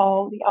experience of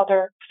all the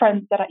other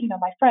friends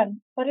my friends.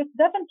 But it's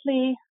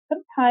definitely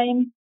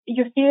sometimes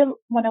you feel,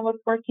 when I was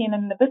working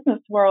in the business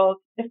world,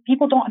 if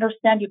people don't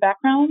understand your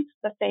background,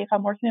 let's say if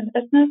I'm working in the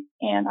business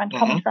and I'm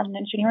coming from an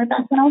engineering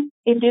background,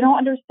 if they don't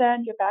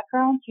understand your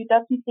background, you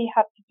definitely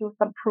have to do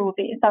some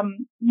proving,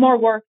 some more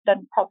work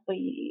than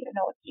probably,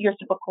 your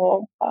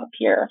typical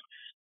peer.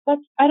 But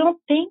I don't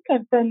think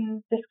I've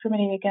been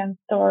discriminated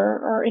against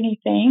or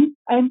anything.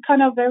 I'm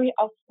kind of a very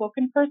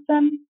outspoken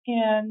person,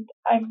 and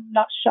I'm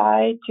not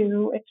shy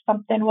to, if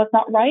something was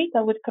not right,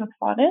 I would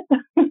confront it.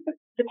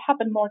 It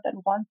happened more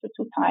than once or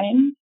two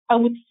times. I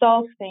would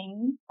solve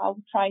things. I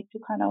would try to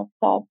kind of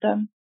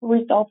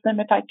resolve them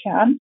if I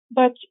can.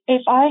 But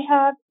if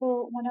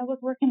when I was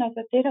working as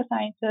a data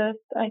scientist,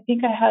 I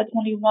think I had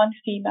only one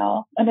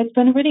female, and it's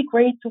been really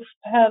great to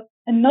have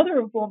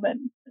another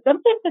woman.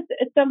 Sometimes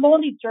it's a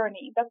lonely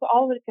journey. That's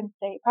all I can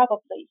say,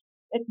 probably.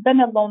 It's been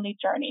a lonely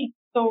journey.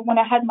 So when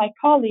I had my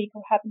colleague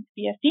who happened to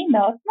be a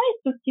female, it's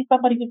nice to see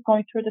somebody who's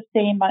going through the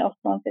same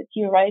milestones as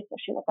you, right? So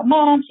she was a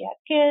mom, she had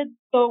kids.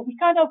 So we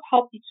kind of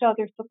helped each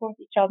other, support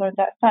each other in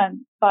that sense.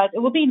 But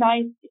it would be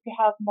nice if you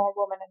have more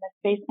women in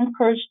this space,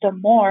 encourage them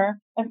more.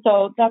 And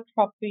so that's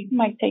probably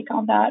my take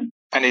on that.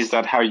 And is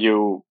that how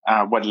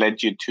what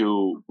led you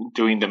to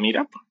doing the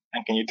meetup?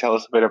 And can you tell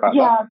us a bit about that?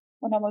 Yeah.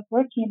 When I was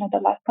working at the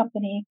last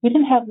company, we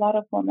didn't have a lot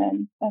of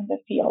women in the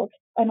field.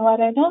 And what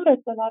I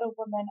noticed, a lot of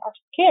women are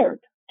scared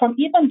from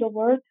even the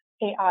word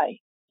AI.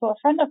 So a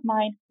friend of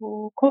mine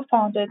who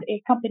co-founded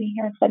a company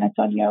here in San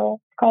Antonio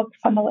called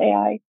Funnel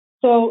AI.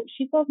 So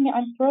she told me,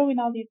 I'm throwing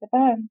all these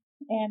events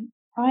and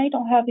I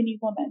don't have any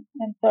women.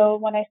 And so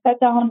when I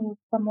sat down with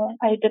someone,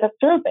 I did a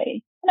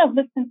survey and I've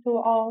listened to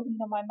all,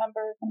 my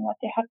members and what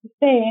they have to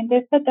say. And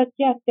they said that,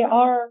 yes, they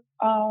are,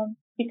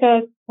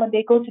 because when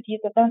they go to these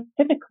events,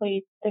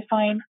 typically they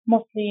find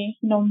mostly,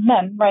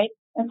 men, right?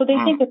 And so they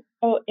think it's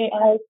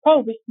AI is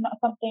probably not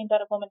something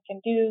that a woman can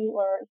do,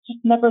 or it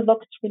just never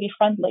looked really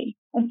friendly.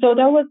 And so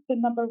that was the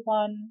number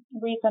one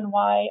reason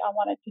why I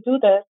wanted to do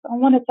this. I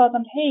want to tell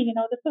them, hey,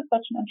 this is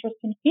such an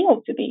interesting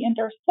field to be in.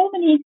 There's so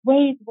many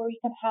ways where you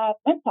can have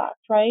impact,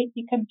 right?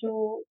 You can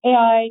do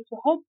AI to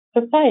help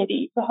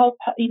society, to help,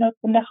 in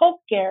the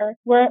healthcare,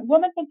 where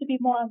women tend to be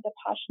more on the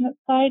passionate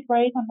side,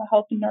 right? On the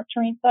health and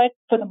nurturing side,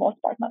 for the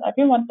most part, not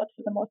everyone, but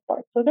for the most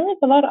part. So there is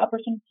a lot of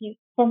opportunities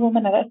for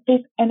women at that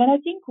space. And then I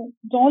think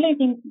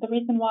the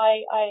reason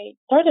why I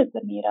started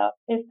the meetup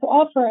is to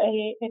offer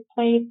a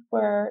place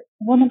where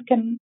women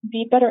can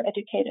be better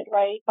educated,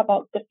 right,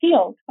 about the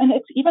field and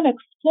even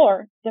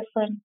explore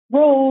different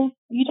roles.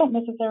 You don't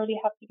necessarily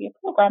have to be a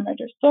programmer.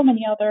 There's so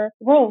many other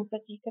roles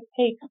that you could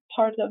take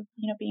part of,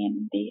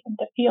 being in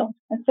the field.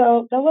 And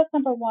so that was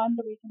number one,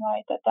 the reason why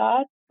I did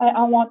that.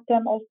 I want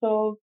them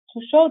also to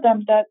show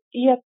them that,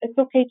 yes, it's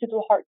okay to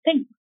do hard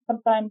things.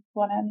 Sometimes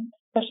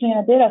especially in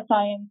a data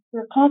science,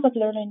 we're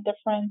constantly learning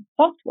different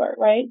software,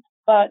 right?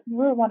 But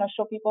we want to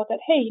show people that,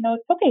 hey,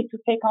 it's okay to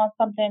take on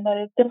something that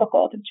is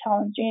difficult and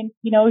challenging.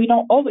 You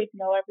don't always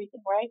know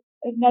everything, right?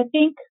 And I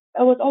think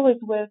I was always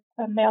with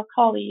male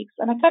colleagues,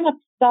 and I kind of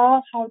saw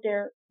how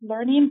they're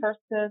learning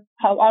versus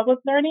how I was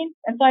learning.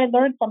 And so I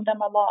learned from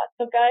them a lot.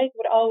 So guys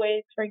would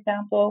always, for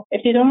example,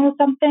 if they don't know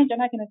something, they're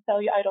not going to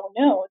tell you, I don't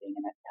know. They're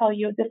going to tell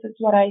you, this is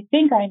what I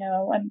think I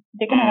know. And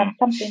they're going to have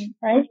something,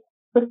 right?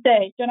 To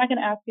say. They're not going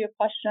to ask you a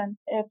question.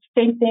 If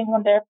same thing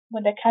when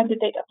the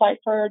candidate applied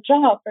for a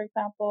job, for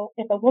example,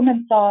 if a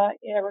woman saw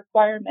a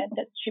requirement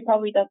that she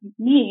probably doesn't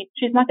meet,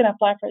 she's not going to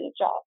apply for the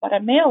job. But a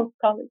male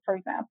colleague, for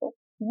example,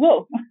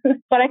 whoa.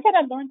 But I kind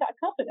of learned that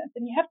confidence,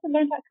 and you have to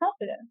learn that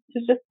confidence to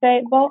just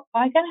say, well,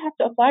 I kind of have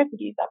to apply for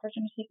these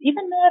opportunities,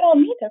 even though I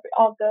don't meet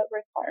all the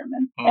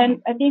requirements.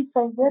 And I think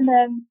for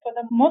women,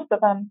 most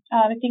of them,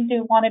 I think they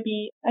want to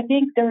be, I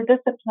think they're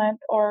disciplined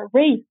or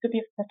raised to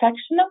be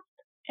perfectionists.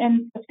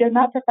 And if they're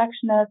not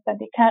perfectionists, then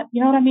they can't,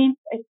 you know what I mean?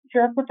 If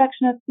you're a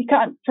perfectionist, you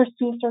can't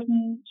pursue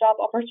certain job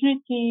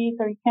opportunities,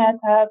 or you can't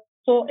have.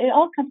 So it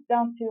all comes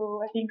down to,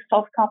 I think,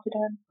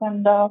 self-confidence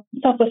and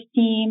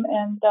self-esteem.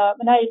 And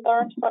I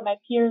learned from my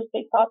peers,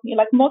 they taught me,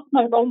 like most of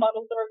my role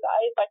models were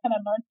guys, I kind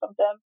of learned from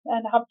them,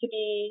 and how to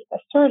be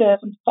assertive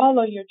and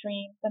follow your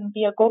dreams and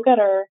be a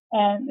go-getter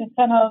and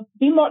kind of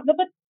be a little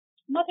bit,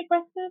 not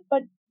aggressive,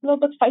 but a little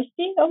bit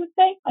feisty, I would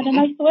say, in a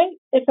nice way.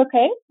 It's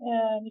okay.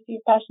 And if you're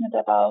passionate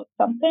about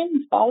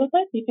something, follow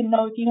it. Even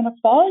though if you're going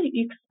to fall,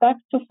 you expect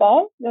to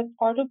fall. That's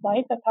part of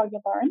life. That's how you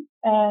learn.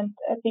 And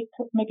I think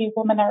maybe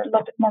women are a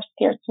little bit more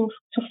scared to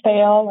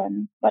fail,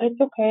 but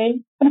it's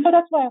okay. And so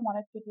that's why I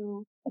wanted to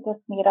do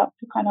this meetup,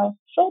 to kind of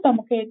show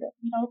them, okay,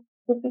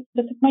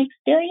 this is my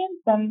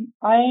experience, and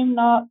I'm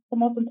not the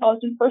most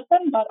intelligent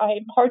person, but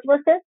I'm a hard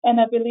worker,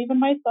 and I believe in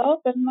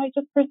myself, and I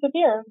just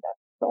persevere. That's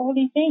the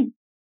only thing.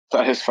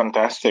 That is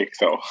fantastic.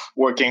 So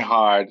working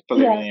hard,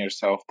 believing in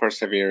yourself,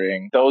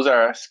 persevering. Those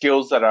are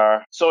skills that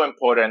are so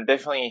important,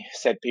 definitely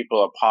set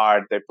people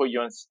apart. They put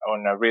you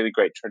on a really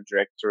great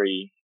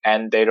trajectory,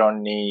 and they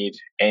don't need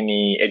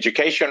any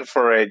education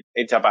for it.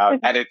 It's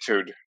about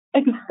attitude.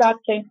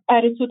 Exactly.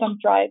 Attitude and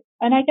drive.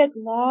 And I get a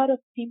lot of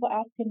people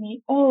asking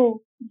me, oh,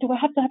 do I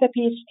have to have a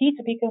PhD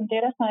to become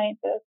data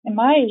scientist? In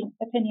my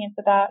opinion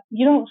to that,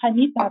 you don't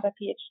need to have a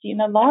PhD. And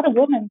a lot of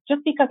women,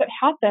 just because it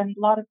happened, a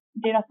lot of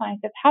data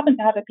scientists happen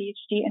to have a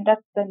PhD, and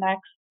that's the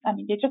next. I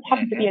mean, they just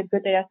happen to be a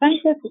good data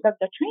scientist because of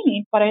the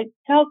training. But I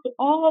tell to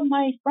all of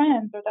my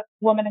friends, or the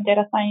women in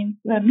data science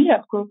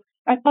meetup group,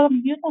 I tell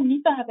them, you don't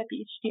need to have a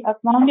PhD as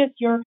long as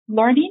you're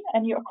learning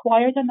and you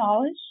acquire the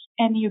knowledge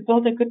and you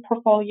build a good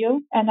portfolio.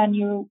 And then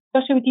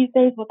especially these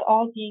days with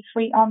all the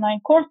free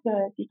online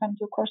courses, you can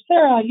do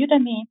Coursera,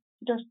 Udemy.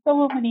 There's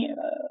so many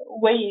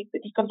ways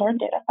that you can learn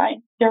data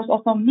science. There's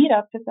also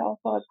Meetup. It's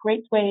also a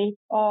great way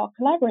of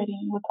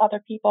collaborating with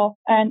other people.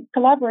 And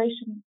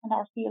collaboration in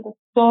our field is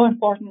so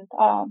important.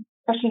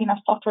 Especially in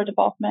software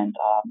development,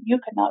 you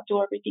cannot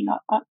do everything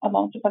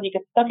alone. Because you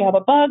get stuck, you have a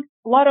bug.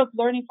 A lot of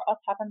learning for us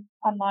happens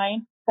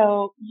online.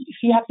 So if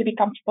you have to be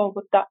comfortable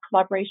with that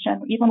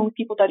collaboration, even with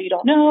people that you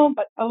don't know.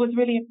 But I was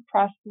really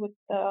impressed with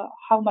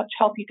how much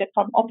help you get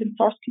from open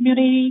source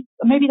community.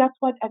 Maybe that's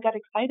what I got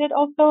excited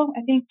also.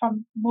 I think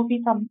from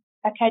moving from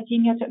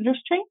academia to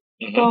industry,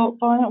 Mm-hmm. So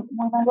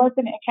when I was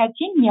in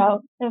academia,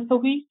 so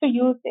we used to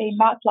use a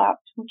MATLAB,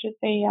 which is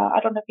I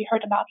don't know if you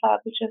heard of MATLAB,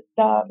 which is,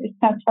 it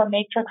stands for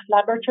Matrix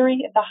Laboratory.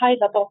 It's a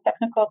high-level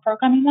technical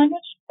programming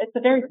language. It's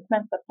a very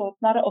expensive, so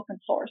it's not an open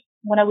source.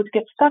 When I would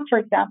get stuck, for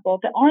example,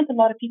 there aren't a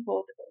lot of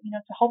people,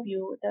 to help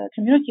you. The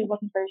community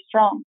wasn't very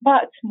strong.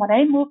 But when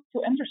I moved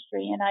to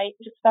industry and I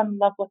just fell in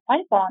love with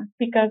Python,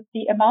 because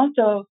the amount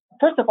of,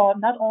 first of all,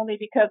 not only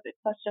because it's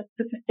such a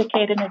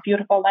sophisticated and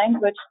beautiful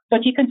language,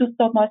 but you can do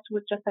so much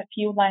with just a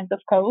few lines of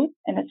code,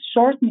 and it's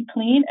short and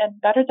clean. And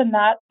better than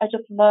that, I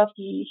just love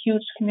the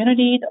huge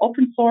community, the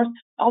open source,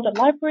 all the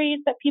libraries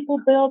that people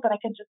build. And I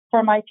can just,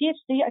 for my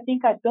PhD, I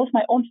think I built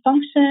my own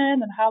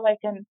function and how I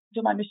can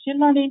do my machine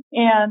learning.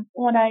 And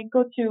when I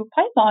go to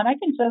Python, I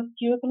can just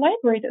use a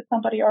library that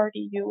somebody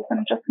already used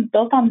and just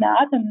build on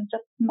that, and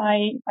just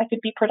I could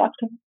be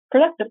productive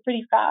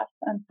pretty fast.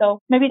 And so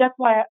maybe that's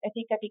why I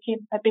think I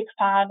became a big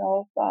fan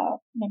of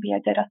maybe a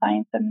data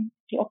science and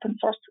the open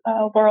source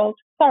world.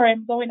 Sorry,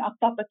 I'm going off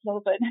topic a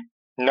little bit.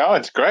 No,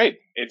 it's great.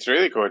 It's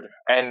really good.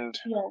 And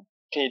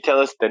can you tell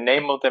us the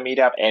name of the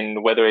meetup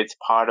and whether it's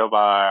part of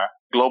our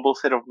global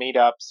set of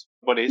meetups?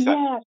 What is that?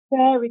 Yeah,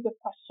 very good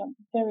question.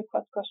 Very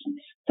good question.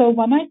 So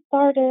when I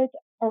started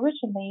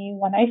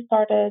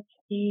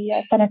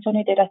the San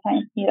Antonio Data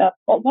Science Meetup,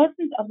 there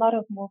wasn't a lot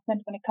of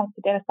movement when it comes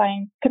to data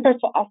science compared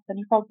to Austin.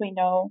 You probably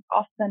know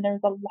Austin,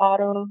 there's a lot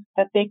of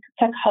the big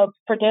tech hubs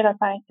for data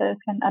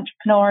scientists and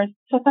entrepreneurs.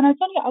 So San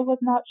Antonio, I was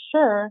not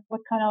sure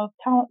what kind of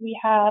talent we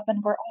have,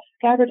 and we're all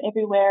scattered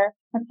everywhere.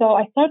 And so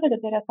I started a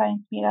data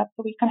science meetup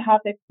so we can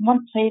have like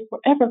one place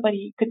where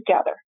everybody could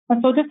gather.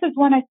 And so this is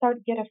when I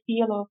started to get a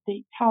feel of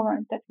the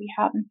talent that we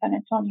have in San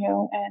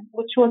Antonio, and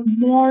which was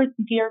more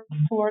geared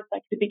towards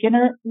like the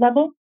beginner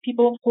level,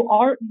 people who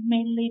are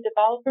mainly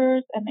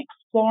developers and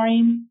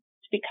exploring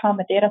to become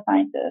a data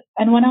scientist.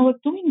 And when I was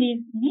doing these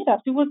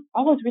meetups,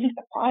 I was really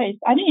surprised.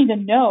 I didn't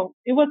even know.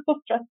 It was so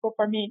stressful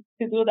for me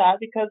to do that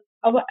because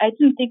I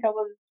didn't think I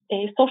was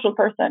a social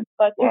person,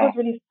 but it was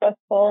really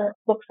stressful.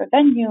 Look for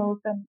venues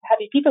and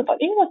having people, but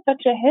it was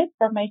such a hit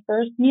for my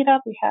first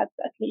meetup. We had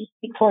at least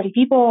 40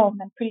 people, and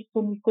then pretty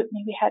soon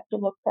we had to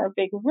look for a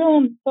big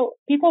room. So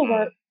people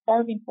were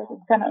starving for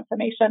this kind of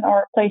information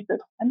or places.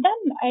 And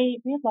then I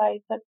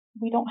realized that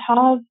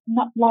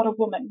not a lot of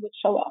women would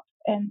show up.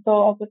 And so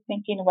I was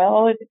thinking,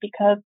 well, is it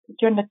because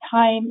during the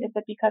time, is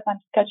it because I'm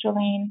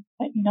scheduling,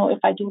 if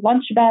I do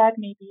lunch bag,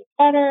 maybe it's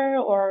better,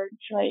 or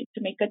try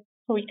to make it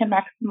so we can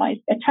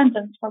maximize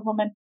attendance for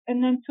women.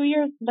 And then 2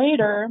 years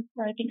later,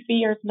 or I think 3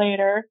 years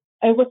later,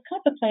 I was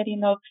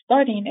contemplating of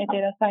starting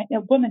a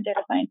women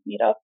data science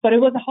meetup, but it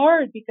was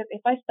hard because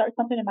if I start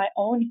something in my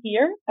own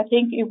here, I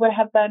think it would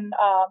have been,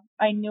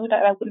 I knew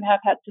that I wouldn't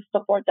have had the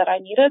support that I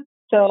needed.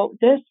 So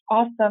this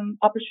awesome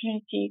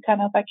opportunity,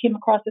 I came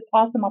across this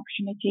awesome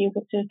opportunity,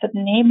 which is the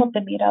name of the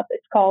meetup.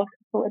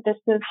 This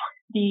is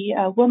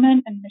the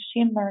Women in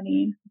Machine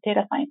Learning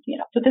Data Science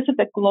Meetup. So this is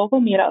a global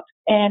meetup,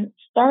 and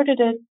started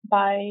it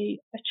by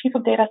a chief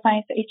of data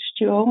science at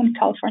H2O in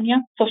California.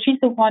 So she's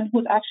the one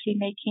who's actually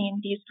making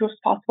these groups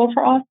possible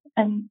for us.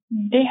 And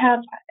they have,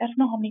 I don't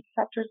know how many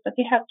chapters, but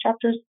they have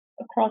chapters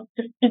across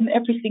in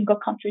every single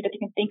country that you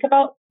can think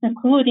about,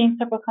 including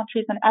several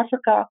countries in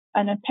Africa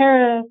and in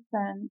Paris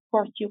and of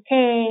course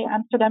UK,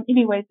 Amsterdam.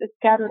 Anyways, it's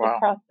scattered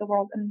across the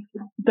world. And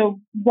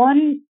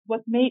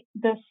what made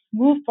this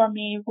move for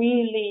me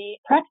really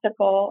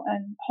practical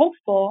and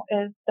hopeful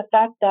is the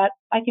fact that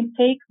I can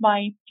take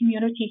my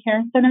community here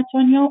in San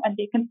Antonio and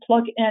they can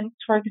plug in,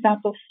 for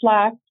example,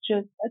 Slack, which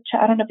is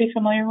I don't know if you're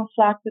familiar with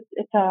Slack.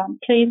 It's a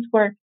place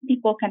where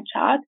people can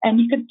chat, and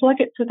you can plug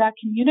it to that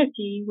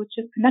community, which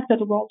is connected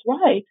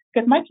worldwide.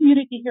 Because my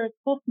community here is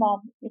so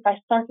small. If I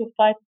start with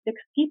 5 to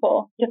 6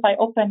 people, if I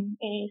open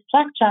a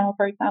Slack channel,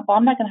 for example,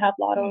 I'm not going to have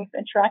a lot of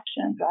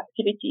interactions or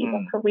activities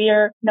or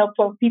career,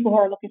 for people who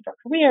are looking for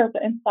careers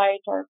or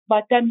insights,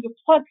 but then you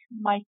plug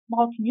my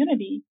small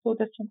community to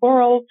this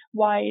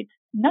worldwide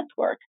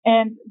network.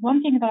 And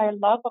one thing that I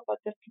love about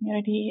this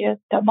community is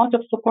the amount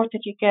of support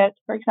that you get.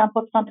 For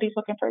example, if somebody's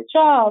looking for a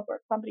job or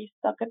somebody's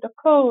stuck at the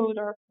code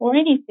or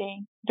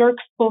anything, they're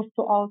exposed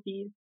to all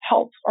these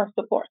help or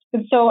support.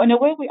 And so in a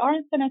way, we are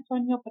in San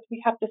Antonio, but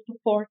we have the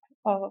support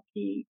of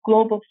the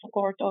global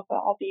support of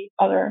all the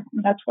other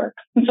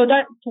networks. And so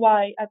that's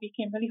why I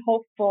became really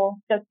hopeful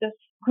that this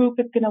group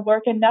is going to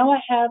work. And now I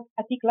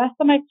think last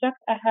time I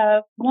checked, I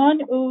have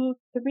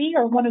 103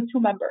 or 102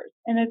 members.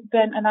 And it's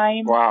been, and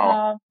I'm,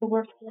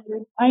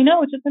 I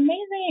know, it's just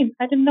amazing.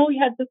 I didn't know we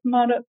had this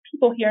amount of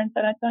people here in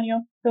San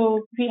Antonio.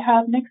 So we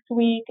have next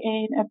week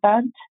an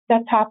event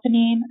that's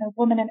happening, a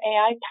Women in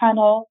AI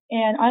panel.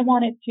 And I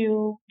wanted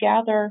to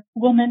gather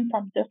women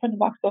from different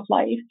walks of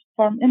life,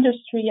 from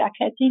industry,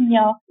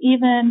 academia,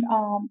 even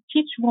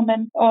teach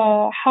women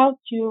how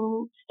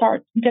to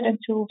get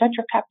into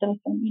venture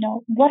capitalism.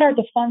 What are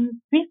the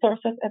fund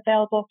resources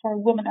available for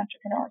women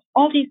entrepreneurs?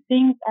 All these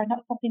things are not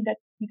something that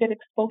you get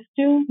exposed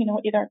to,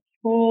 either at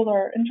school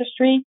or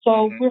industry.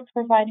 So we're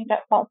providing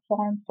that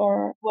platform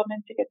for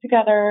women to get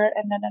together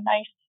and then a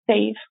nice,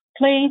 safe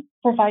place,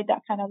 provide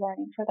that kind of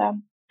learning for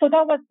them. So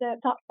that was the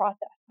thought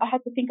process. I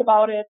had to think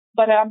about it,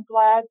 but I'm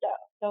glad that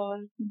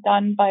was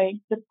done by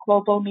this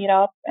global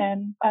meetup.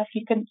 And if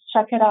you can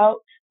check it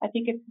out, I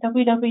think it's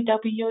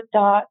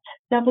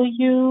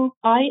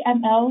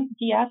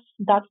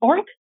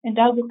www.wimlds.org. And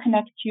that will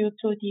connect you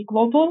to the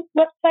global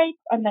website,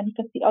 and then you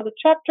can see other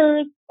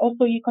chapters.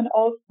 Also, you can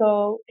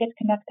also get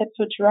connected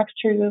to a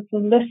directory with a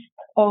list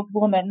of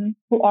women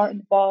who are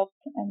involved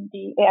in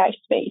the AI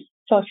space.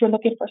 So if you're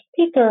looking for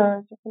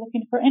speakers, if you're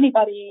looking for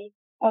anybody,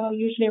 I will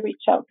usually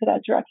reach out to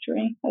that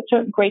directory. It's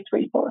a great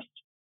resource.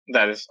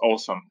 That is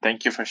awesome.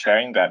 Thank you for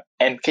sharing that.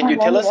 And can you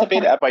tell us a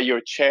bit about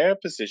your chair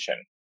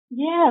position?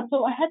 Yeah,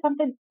 so I had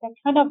something that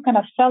kind of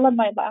fell in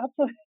my lap,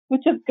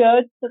 which is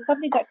good. So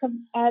something that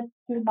can add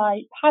to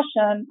my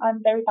passion.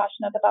 I'm very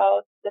passionate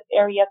about this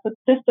area. So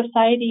this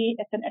society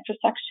is an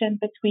intersection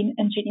between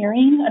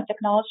engineering and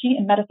technology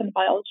and medicine and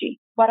biology.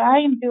 What I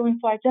am doing,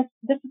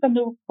 this is a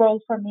new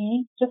role for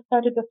me. Just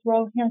started this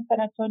role here in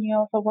San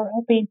Antonio. So we're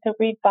hoping to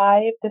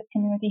revive this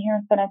community here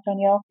in San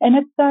Antonio. And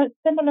it's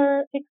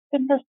similar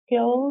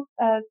skills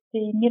as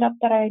the meetup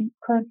that I'm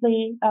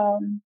currently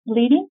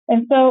leading.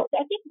 And so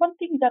I think one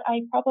thing that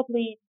I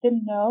probably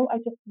didn't know, I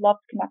just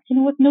loved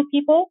connecting with new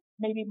people,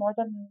 maybe more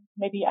than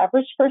maybe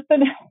average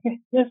person.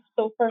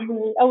 So for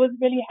me, I was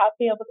really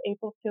happy I was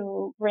able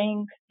to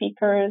bring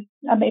speakers.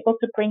 I'm able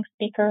to bring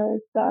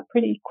speakers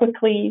pretty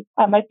quickly.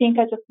 I think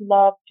I just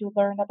love to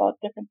learn about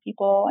different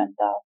people, and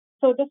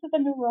so this is a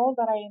new role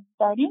that I am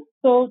starting.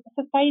 So the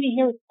society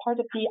here is part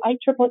of the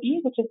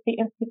IEEE, which is the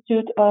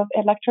Institute of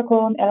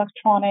Electrical and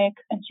Electronic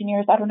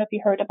Engineers. I don't know if you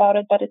heard about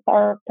it, but it's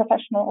our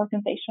professional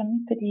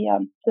organization to the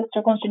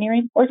Electrical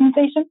Engineering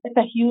Organization. It's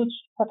a huge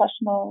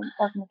professional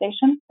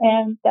organization,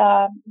 and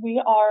we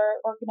are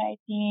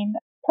organizing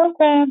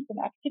programs and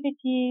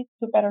activities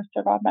to better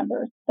serve our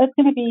members. That's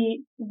going to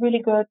be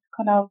really good,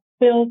 kind of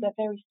build a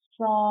very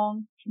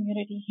strong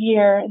community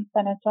here in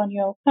San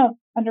Antonio, kind of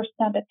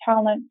understand the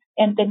talent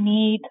and the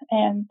need,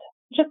 and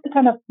just to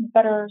kind of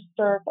better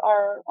serve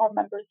our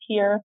members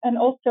here. And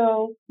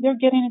also, they're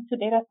getting into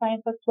data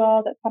science as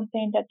well. That's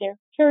something that they're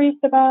curious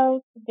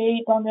about.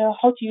 They don't know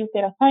how to use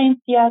data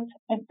science yet.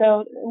 And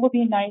so it would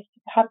be nice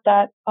to have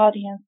that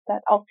audience,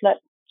 that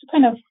outlet, to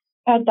kind of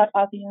add that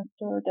audience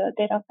to the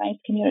data science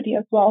community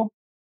as well.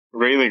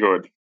 Really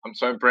good. I'm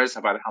so impressed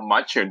about how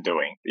much you're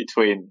doing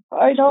between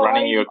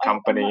running your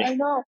company. I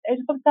know.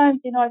 And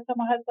sometimes, I tell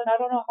my husband, I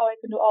don't know how I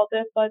can do all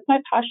this, but it's my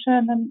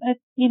passion. And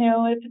it's,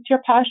 if it's your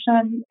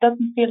passion, it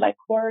doesn't feel like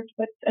work,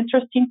 but it's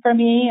interesting for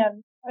me.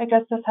 And I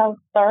guess that's how it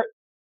starts.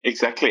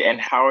 Exactly. And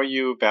how are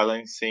you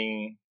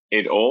balancing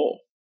it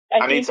all?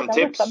 I need some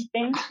tips.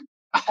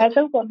 As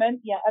a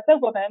woman,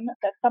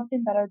 that's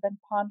something that I've been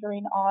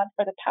pondering on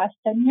for the past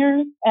 10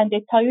 years. And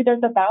they tell you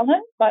there's a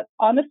balance, but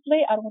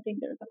honestly, I don't think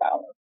there's a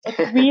balance.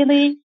 It's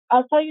really,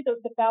 I'll tell you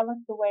the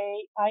balance, the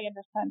way I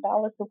understand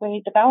balance, the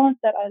balance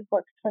that has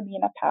worked for me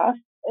in the past.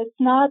 It's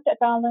not a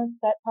balance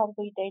that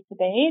probably day to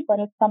day, but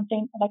it's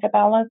something like a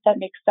balance that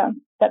makes sense,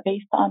 that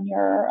based on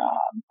your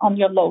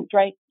load,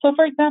 right? So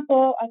for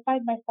example, I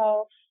find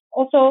myself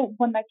also,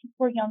 when my kids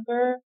were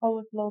younger, I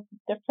was a little bit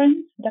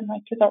different than my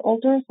kids are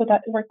older, so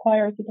that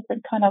requires a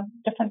different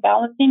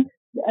balancing.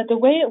 The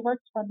way it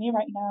works for me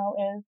right now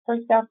is, for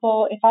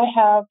example, if I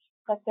have,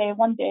 let's say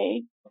one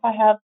day, if I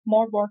have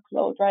more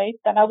workload, right,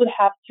 then I would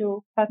have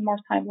to spend more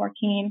time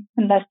working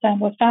and less time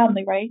with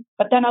family, right?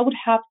 But then I would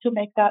have to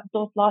make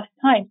those lost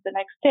times the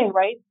next day,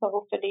 right? So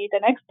hopefully the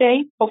next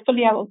day, I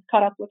will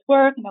cut up with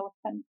work and I will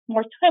spend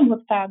more time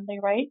with family,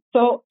 right?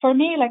 So for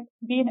me, like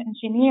being an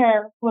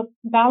engineer was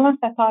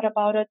balanced. I thought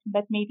about it,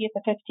 that maybe it's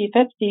a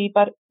 50-50,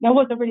 but that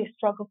was a really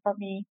struggle for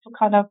me to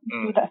kind of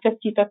do that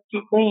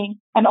 50-50 thing.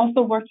 And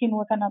also working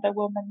with another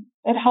woman,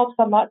 it helps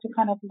a lot to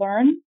kind of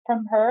learn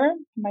from her,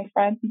 my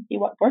friends, and see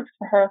what works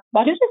for her.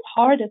 But it is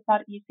hard. It's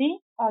not easy.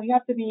 You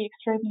have to be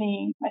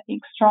extremely, I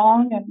think,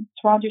 strong and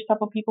surround yourself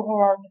with people who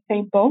are in the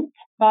same boat.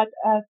 But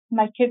as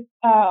my kids,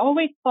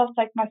 always felt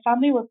like my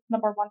family was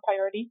number one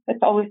priority.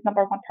 It's always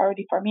number one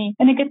priority for me.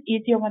 And it gets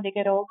easier when they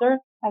get older,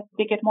 as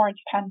they get more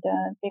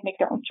independent. They make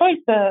their own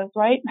choices,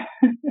 right?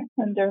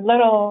 When they're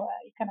little,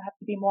 you kind of have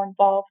to be more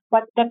involved.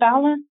 But the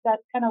balance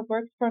that kind of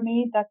works for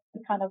me, that's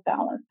the kind of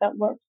balance that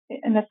works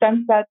in the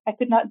sense that I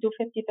could not do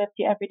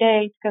 50-50 every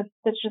day because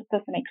this just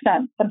doesn't make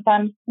sense.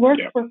 Sometimes work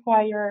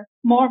require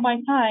more of my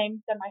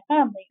time than my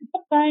family. And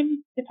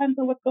sometimes, depends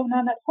on what's going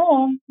on at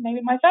home,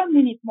 maybe my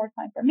family needs more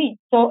time for me.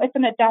 So it's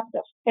an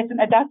adaptive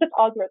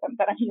algorithm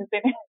that I'm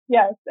using.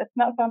 Yes, it's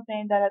not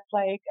something that it's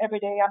like every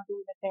day I'm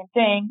doing the same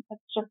thing.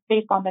 It's just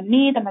based on the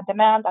need and the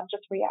demand. I'm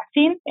just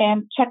reacting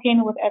and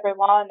checking with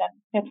everyone. And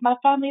if my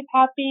family is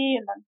happy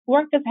and then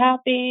work is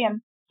happy,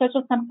 and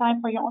schedule some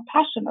time for your own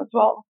passion as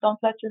well. Don't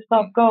let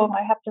yourself go.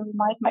 I have to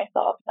remind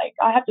myself, like,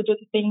 I have to do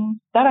the things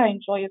that I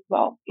enjoy as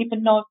well,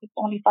 even though it's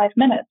only 5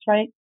 minutes,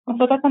 right? And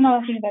so that's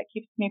another thing that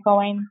keeps me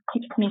going,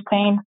 keeps me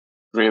sane.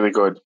 Really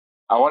good.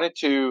 I wanted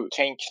to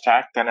change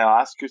tack and I'll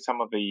ask you some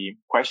of the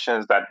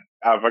questions that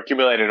I've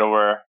accumulated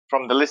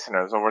from the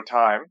listeners over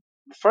time.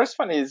 The first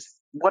one is,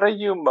 what are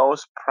you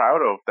most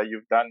proud of that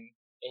you've done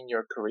in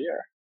your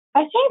career?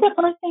 I think the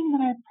first thing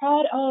that I'm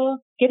proud of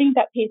getting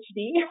that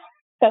PhD.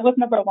 That was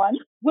number one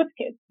with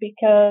kids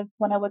because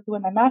when I was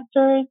doing my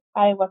master's,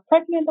 I was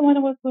pregnant when I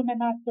was doing my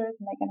master's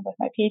and again with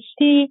my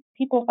PhD,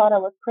 people thought I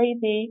was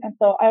crazy. And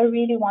so I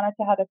really wanted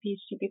to have a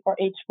PhD before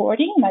age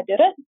 40 and I did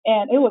it.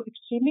 And it was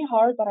extremely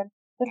hard, but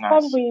that's Nice.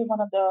 probably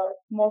one of the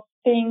most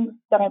things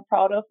that I'm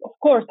proud of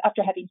course,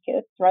 after having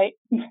kids, right?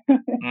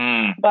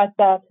 But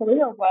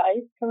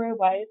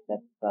career-wise,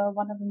 that's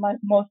one of my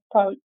most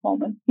proud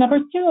moments. Number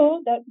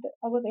two, that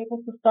I was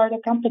able to start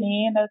a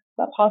company and that's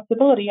a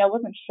possibility. I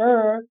wasn't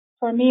sure.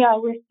 For me, I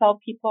always tell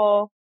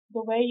people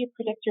the way you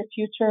predict your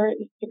future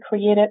is to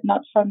create it not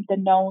from the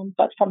known,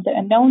 but from the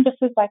unknown. This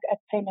is like a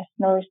famous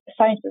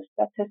neuroscientist,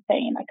 that's his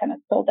saying. I kind of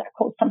stole that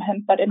quote from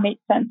him, but it made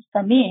sense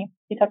for me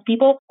because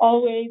people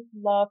always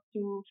love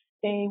to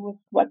stay with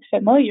what's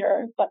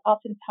familiar, but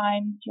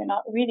oftentimes you're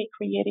not really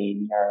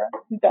creating your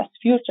best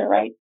future,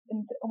 right?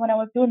 And when I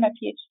was doing my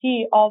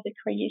PhD, all the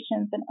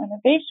creations and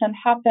innovation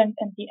happened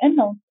in the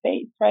unknown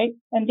space, right?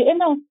 And the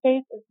unknown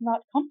space is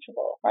not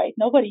comfortable, right?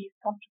 Nobody is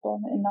comfortable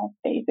in the unknown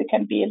space. It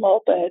can be a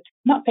little bit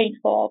not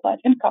painful, but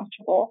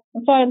uncomfortable.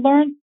 And so I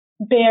learned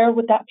bear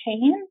with that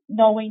pain,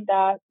 knowing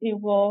that the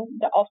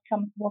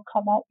outcomes will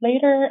come out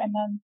later and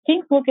then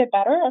things will get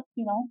better as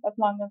long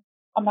as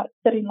I'm not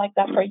sitting like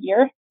that for a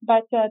year.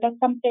 But that's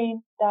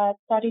something that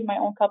starting my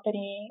own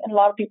company, and a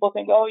lot of people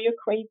think, oh, you're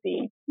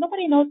crazy.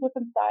 Nobody knows what's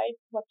inside,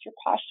 what's your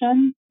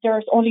passion.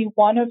 There's only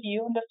one of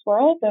you in this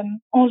world, and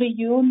only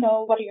you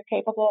know what you're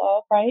capable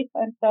of, right?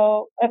 And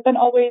so I've been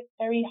always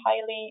very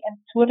highly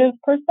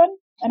intuitive person,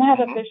 and I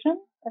have a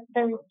vision. A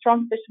very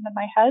strong vision in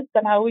my head,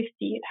 and I always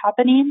see it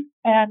happening.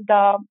 And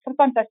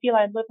sometimes I feel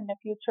I live in the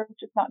future,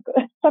 which is not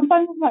good.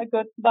 Sometimes it's not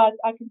good, but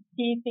I can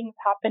see things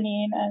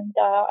happening, and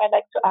I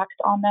like to act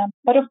on them.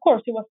 But of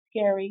course, it was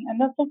scary,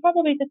 and so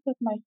probably this is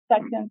my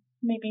second,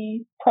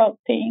 maybe proud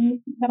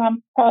thing that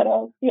I'm proud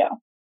of. Yeah.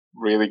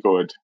 Really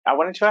good. I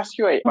wanted to ask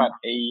you about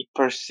a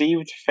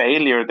perceived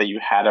failure that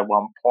you had at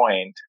one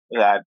point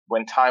that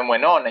when time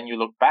went on and you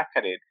look back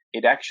at it,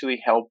 it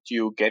actually helped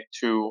you get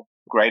to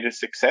greater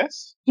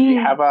success. Do you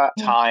have a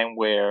time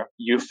where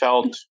you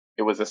felt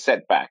it was a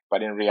setback,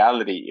 but in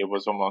reality, it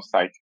was almost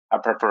like a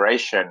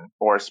preparation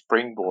or a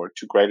springboard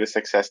to greater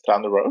success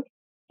down the road?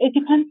 It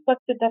depends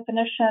what's the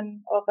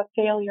definition of a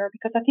failure,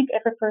 because I think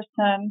every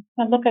person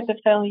can look at the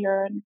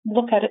failure and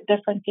look at it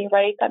differently,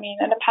 right? I mean,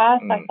 in the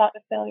past, I thought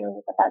a failure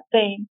was a bad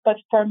thing, but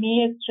for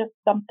me, it's just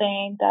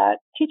something that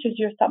teaches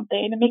you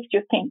something and makes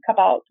you think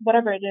about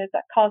whatever it is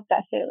that caused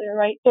that failure,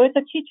 right? So it's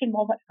a teaching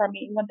moment for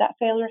me. When that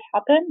failure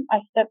happened, I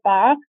step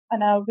back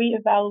and I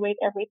reevaluate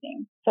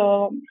everything.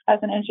 So as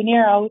an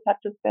engineer, I always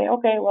have to say,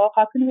 okay, well,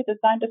 how can we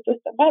design the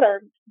system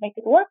better, make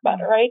it work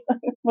better, right?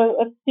 Well,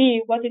 let's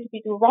see, what did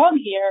we do wrong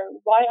here?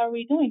 Why are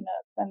we doing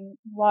this? And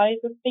why is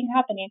this thing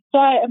happening? So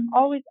I am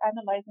always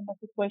analyzing the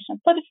situation.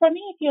 But for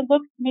me, if you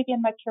look maybe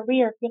in my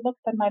career, if you look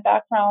at my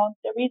background,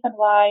 the reason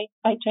why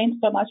I changed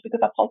so much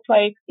because I felt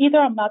like either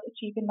I'm not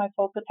achieving my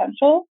full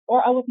potential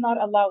or I was not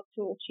allowed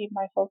to achieve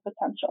my full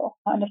potential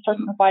in a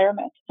certain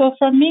environment. So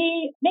for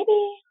me, maybe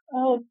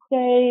I would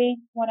say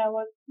when I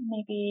was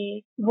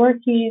maybe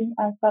working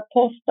as a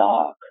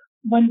postdoc,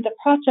 when the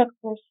projects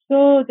were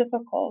so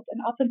difficult,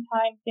 and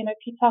oftentimes, if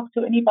you talk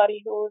to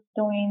anybody who's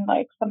doing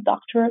like some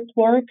doctorate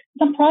work,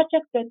 some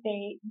projects that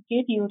they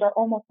give you, they're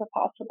almost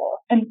impossible.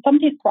 And some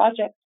of these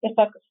projects, it's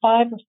like a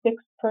 5 or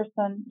 6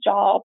 person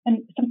job. And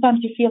sometimes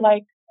you feel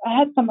like I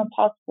had some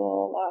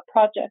impossible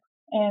projects.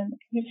 And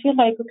you feel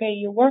like, okay,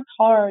 you work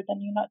hard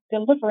and you're not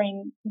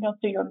delivering,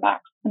 to your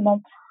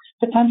maximum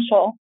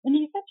potential. And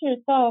you said to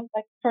yourself,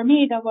 like, for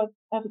me, that was,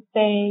 I would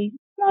say,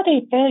 not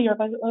a failure,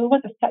 but it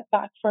was a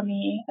setback for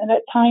me. And a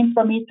time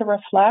for me to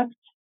reflect,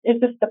 is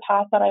this the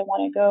path that I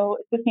want to go?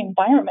 Is this the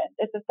environment?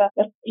 Is this a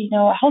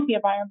healthy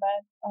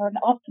environment or an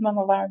optimum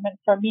environment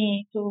for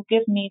me to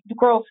give me the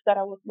growth that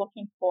I was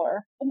looking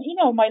for? And,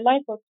 my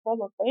life was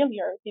full of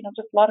failures.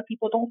 Just a lot of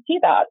people don't see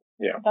that.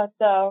 Yeah. But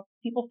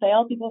people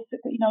fail,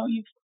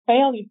 you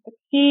fail, you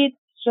succeed.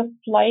 Just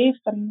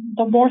life, and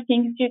the more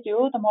things you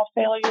do, the more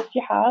failures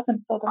you have,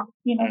 and so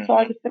so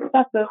are the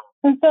successes.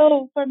 And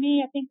so for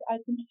me, I think I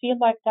didn't feel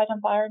like that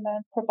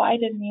environment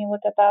provided me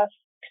with the best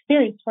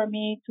experience for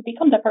me to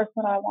become the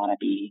person I want to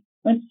be.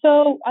 And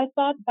so I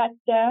thought back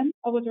then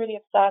I was really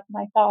upset,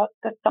 and I thought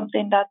that's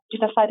something that you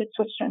decided to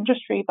switch to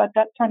industry, but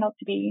that turned out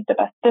to be the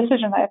best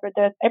decision I ever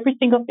did. Every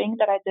single thing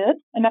that I did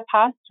in the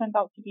past turned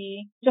out to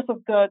be just as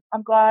good.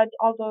 I'm glad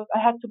I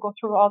had to go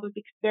through all those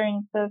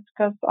experiences,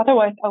 because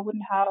otherwise I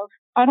wouldn't have.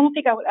 I don't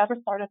think I would ever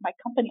started my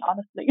company,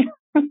 honestly.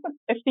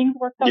 If things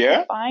worked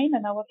out fine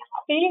and I was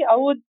happy, I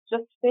would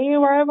just stay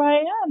wherever I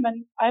am,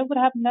 and I would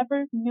have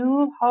never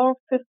knew how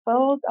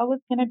fulfilled I was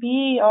going to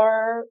be,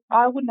 or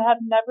I would have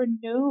never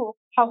knew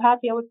how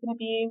happy I was going to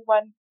be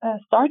when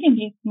starting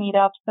these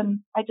meetups. And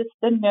I just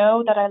didn't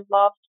know that I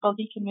loved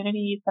building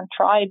communities and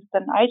tribes,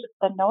 and I just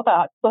didn't know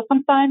that. So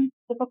sometimes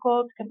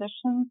difficult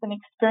conditions and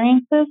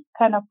experiences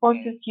kind of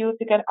forces you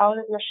to get out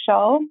of your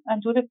shell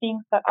and do the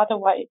things that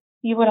otherwise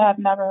you would have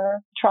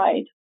never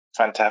tried.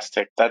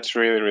 Fantastic. That's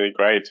really, really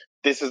great.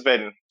 This has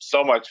been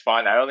so much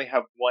fun. I only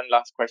have one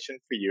last question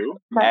for you.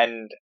 Right.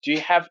 And do you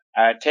have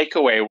a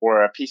takeaway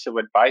or a piece of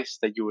advice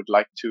that you would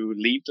like to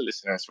leave the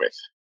listeners with?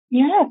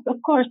 Yes, of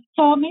course.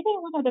 So maybe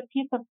one of the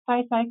piece of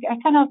advice I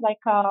kind of like,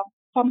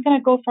 so I'm going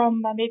to go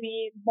from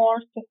maybe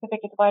more specific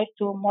advice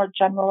to more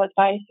general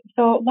advice.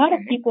 So a lot of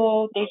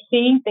people, they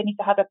think they need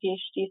to have a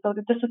PhD. So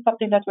this is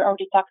something that we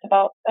already talked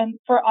about. And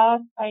for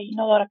us, I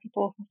know a lot of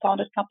people who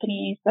founded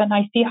companies and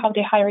I see how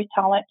they hire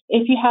talent.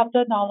 If you have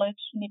the knowledge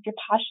and if you're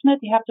passionate,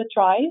 you have the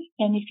drive.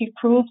 And if you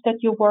prove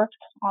that you worked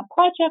on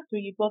projects or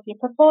you built your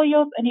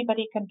portfolios,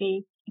 anybody can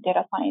be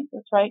data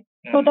scientist, right?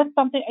 So that's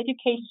something,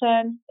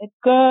 education, it's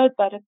good,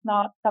 but it's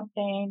not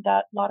something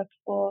that a lot of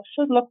people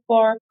should look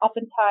for.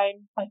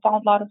 Oftentimes, I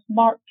found a lot of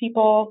smart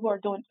people who are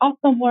doing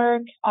awesome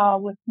work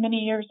with many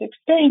years of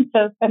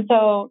experiences. And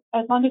so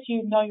as long as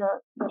you know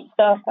your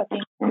stuff, I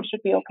think you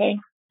should be okay.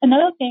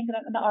 Another thing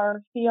that in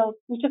our field,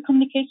 which is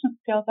communication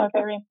skills, are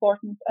very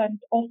important, and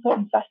also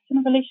invest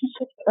in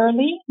relationships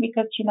early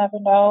because you never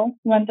know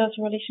when those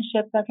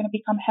relationships are going to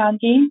become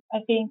handy.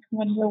 I think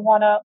when you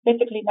want to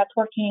basically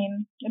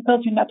networking and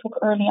build your network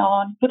early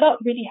on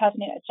without really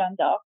having an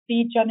agenda,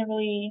 be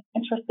generally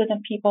interested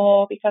in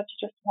people because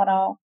you just want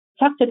to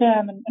talk to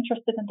them and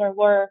interested in their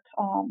work.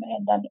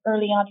 And then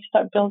early on, you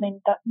start building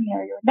that,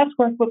 your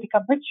network will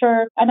become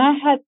richer. And I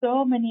had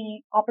so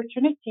many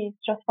opportunities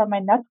just for my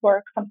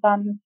network.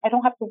 Sometimes I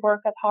don't have to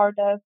work as hard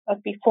as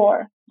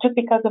before just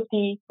because of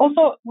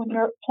also when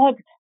you're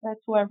plugged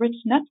to a rich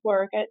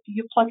network,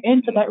 you plug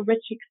into that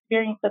rich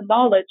experience and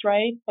knowledge,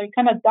 right? So you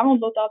kind of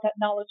download all that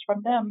knowledge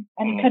from them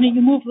and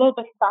you move a little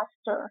bit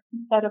faster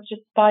instead of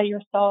just by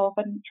yourself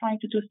and trying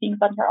to do things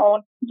on your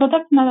own. So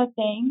that's another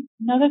thing.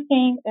 Another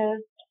thing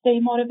is stay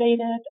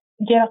motivated.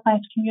 Data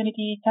science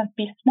community tends to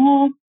be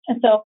small. And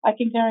so I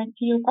can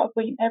guarantee you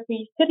probably in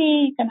every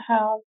city you can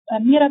have a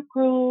meetup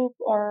group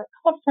or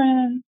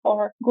conference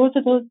or go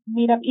to those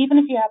meetup, even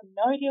if you have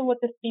no idea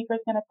what the speaker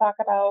is going to talk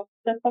about.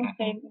 That's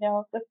something,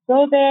 just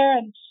go there,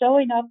 and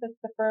showing up is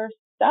the first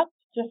step.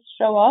 Just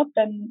show up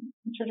and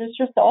introduce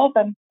yourself.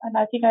 And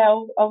I think I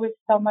always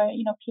tell my,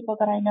 people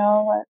that I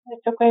know,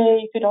 it's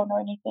okay if you don't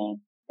know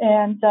anything.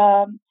 And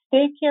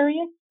stay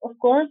curious, of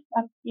course.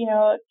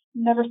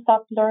 Never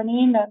stop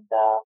learning. And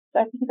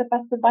I think the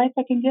best advice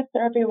I can give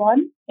to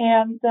everyone.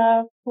 And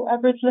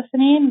whoever is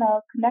listening,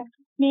 connect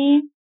with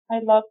me. I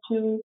love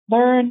to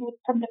learn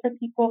from different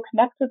people,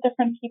 connect with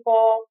different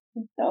people.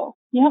 And so,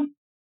 yeah.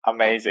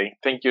 Amazing.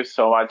 Thank you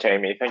so much,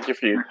 Amy. Thank you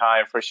for your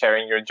time, for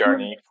sharing your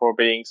journey, for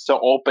being so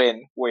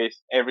open with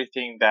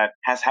everything that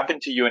has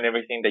happened to you and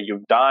everything that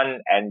you've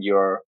done and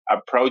your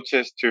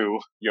approaches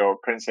to your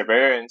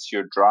perseverance,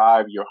 your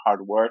drive, your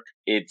hard work.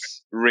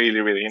 It's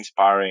really, really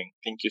inspiring.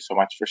 Thank you so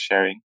much for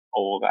sharing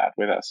all that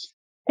with us.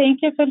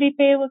 Thank you, Felipe.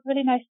 It was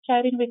really nice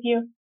chatting with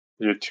you.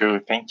 You too.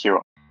 Thank you.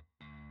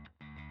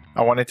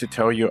 I wanted to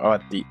tell you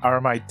about the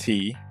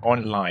RMIT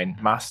online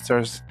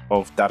Masters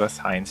of Data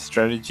Science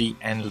Strategy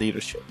and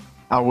Leadership.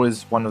 I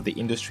was one of the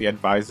industry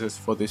advisors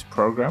for this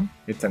program.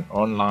 It's an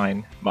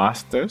online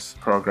master's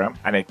program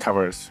and it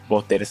covers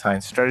both data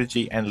science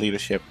strategy and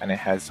leadership, and it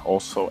has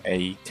also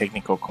a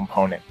technical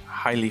component.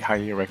 Highly,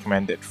 highly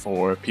recommended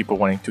for people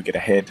wanting to get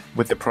ahead.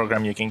 With the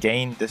program, you can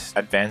gain this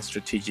advanced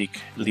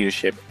strategic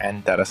leadership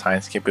and data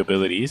science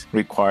capabilities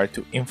required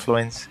to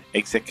influence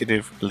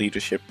executive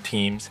leadership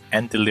teams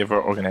and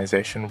deliver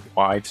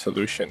organization-wide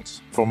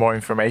solutions. For more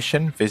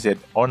information, visit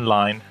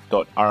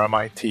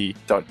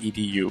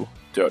online.rmit.edu.au.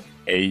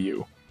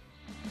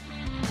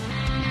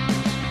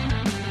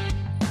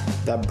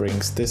 That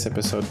brings this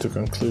episode to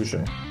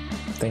conclusion.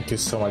 Thank you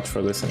so much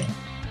for listening.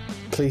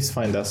 Please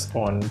find us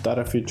on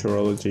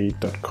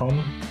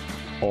datafuturology.com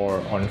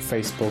or on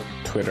Facebook,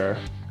 Twitter,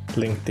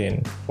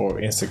 LinkedIn, or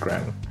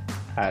Instagram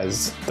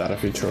as Data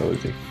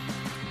Futurology.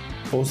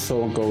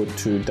 Also go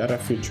to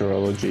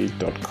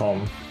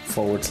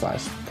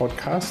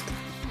datafuturology.com/podcast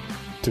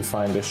to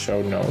find the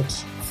show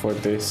notes for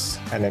this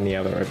and any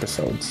other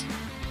episodes.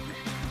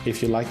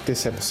 If you liked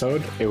this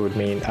episode, it would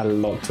mean a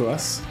lot to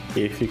us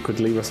if you could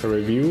leave us a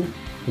review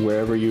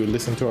wherever you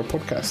listen to our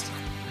podcast.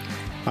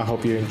 I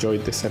hope you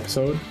enjoyed this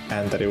episode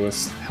and that it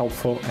was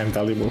helpful and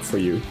valuable for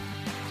you.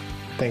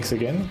 Thanks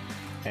again,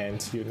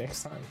 and see you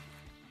next time.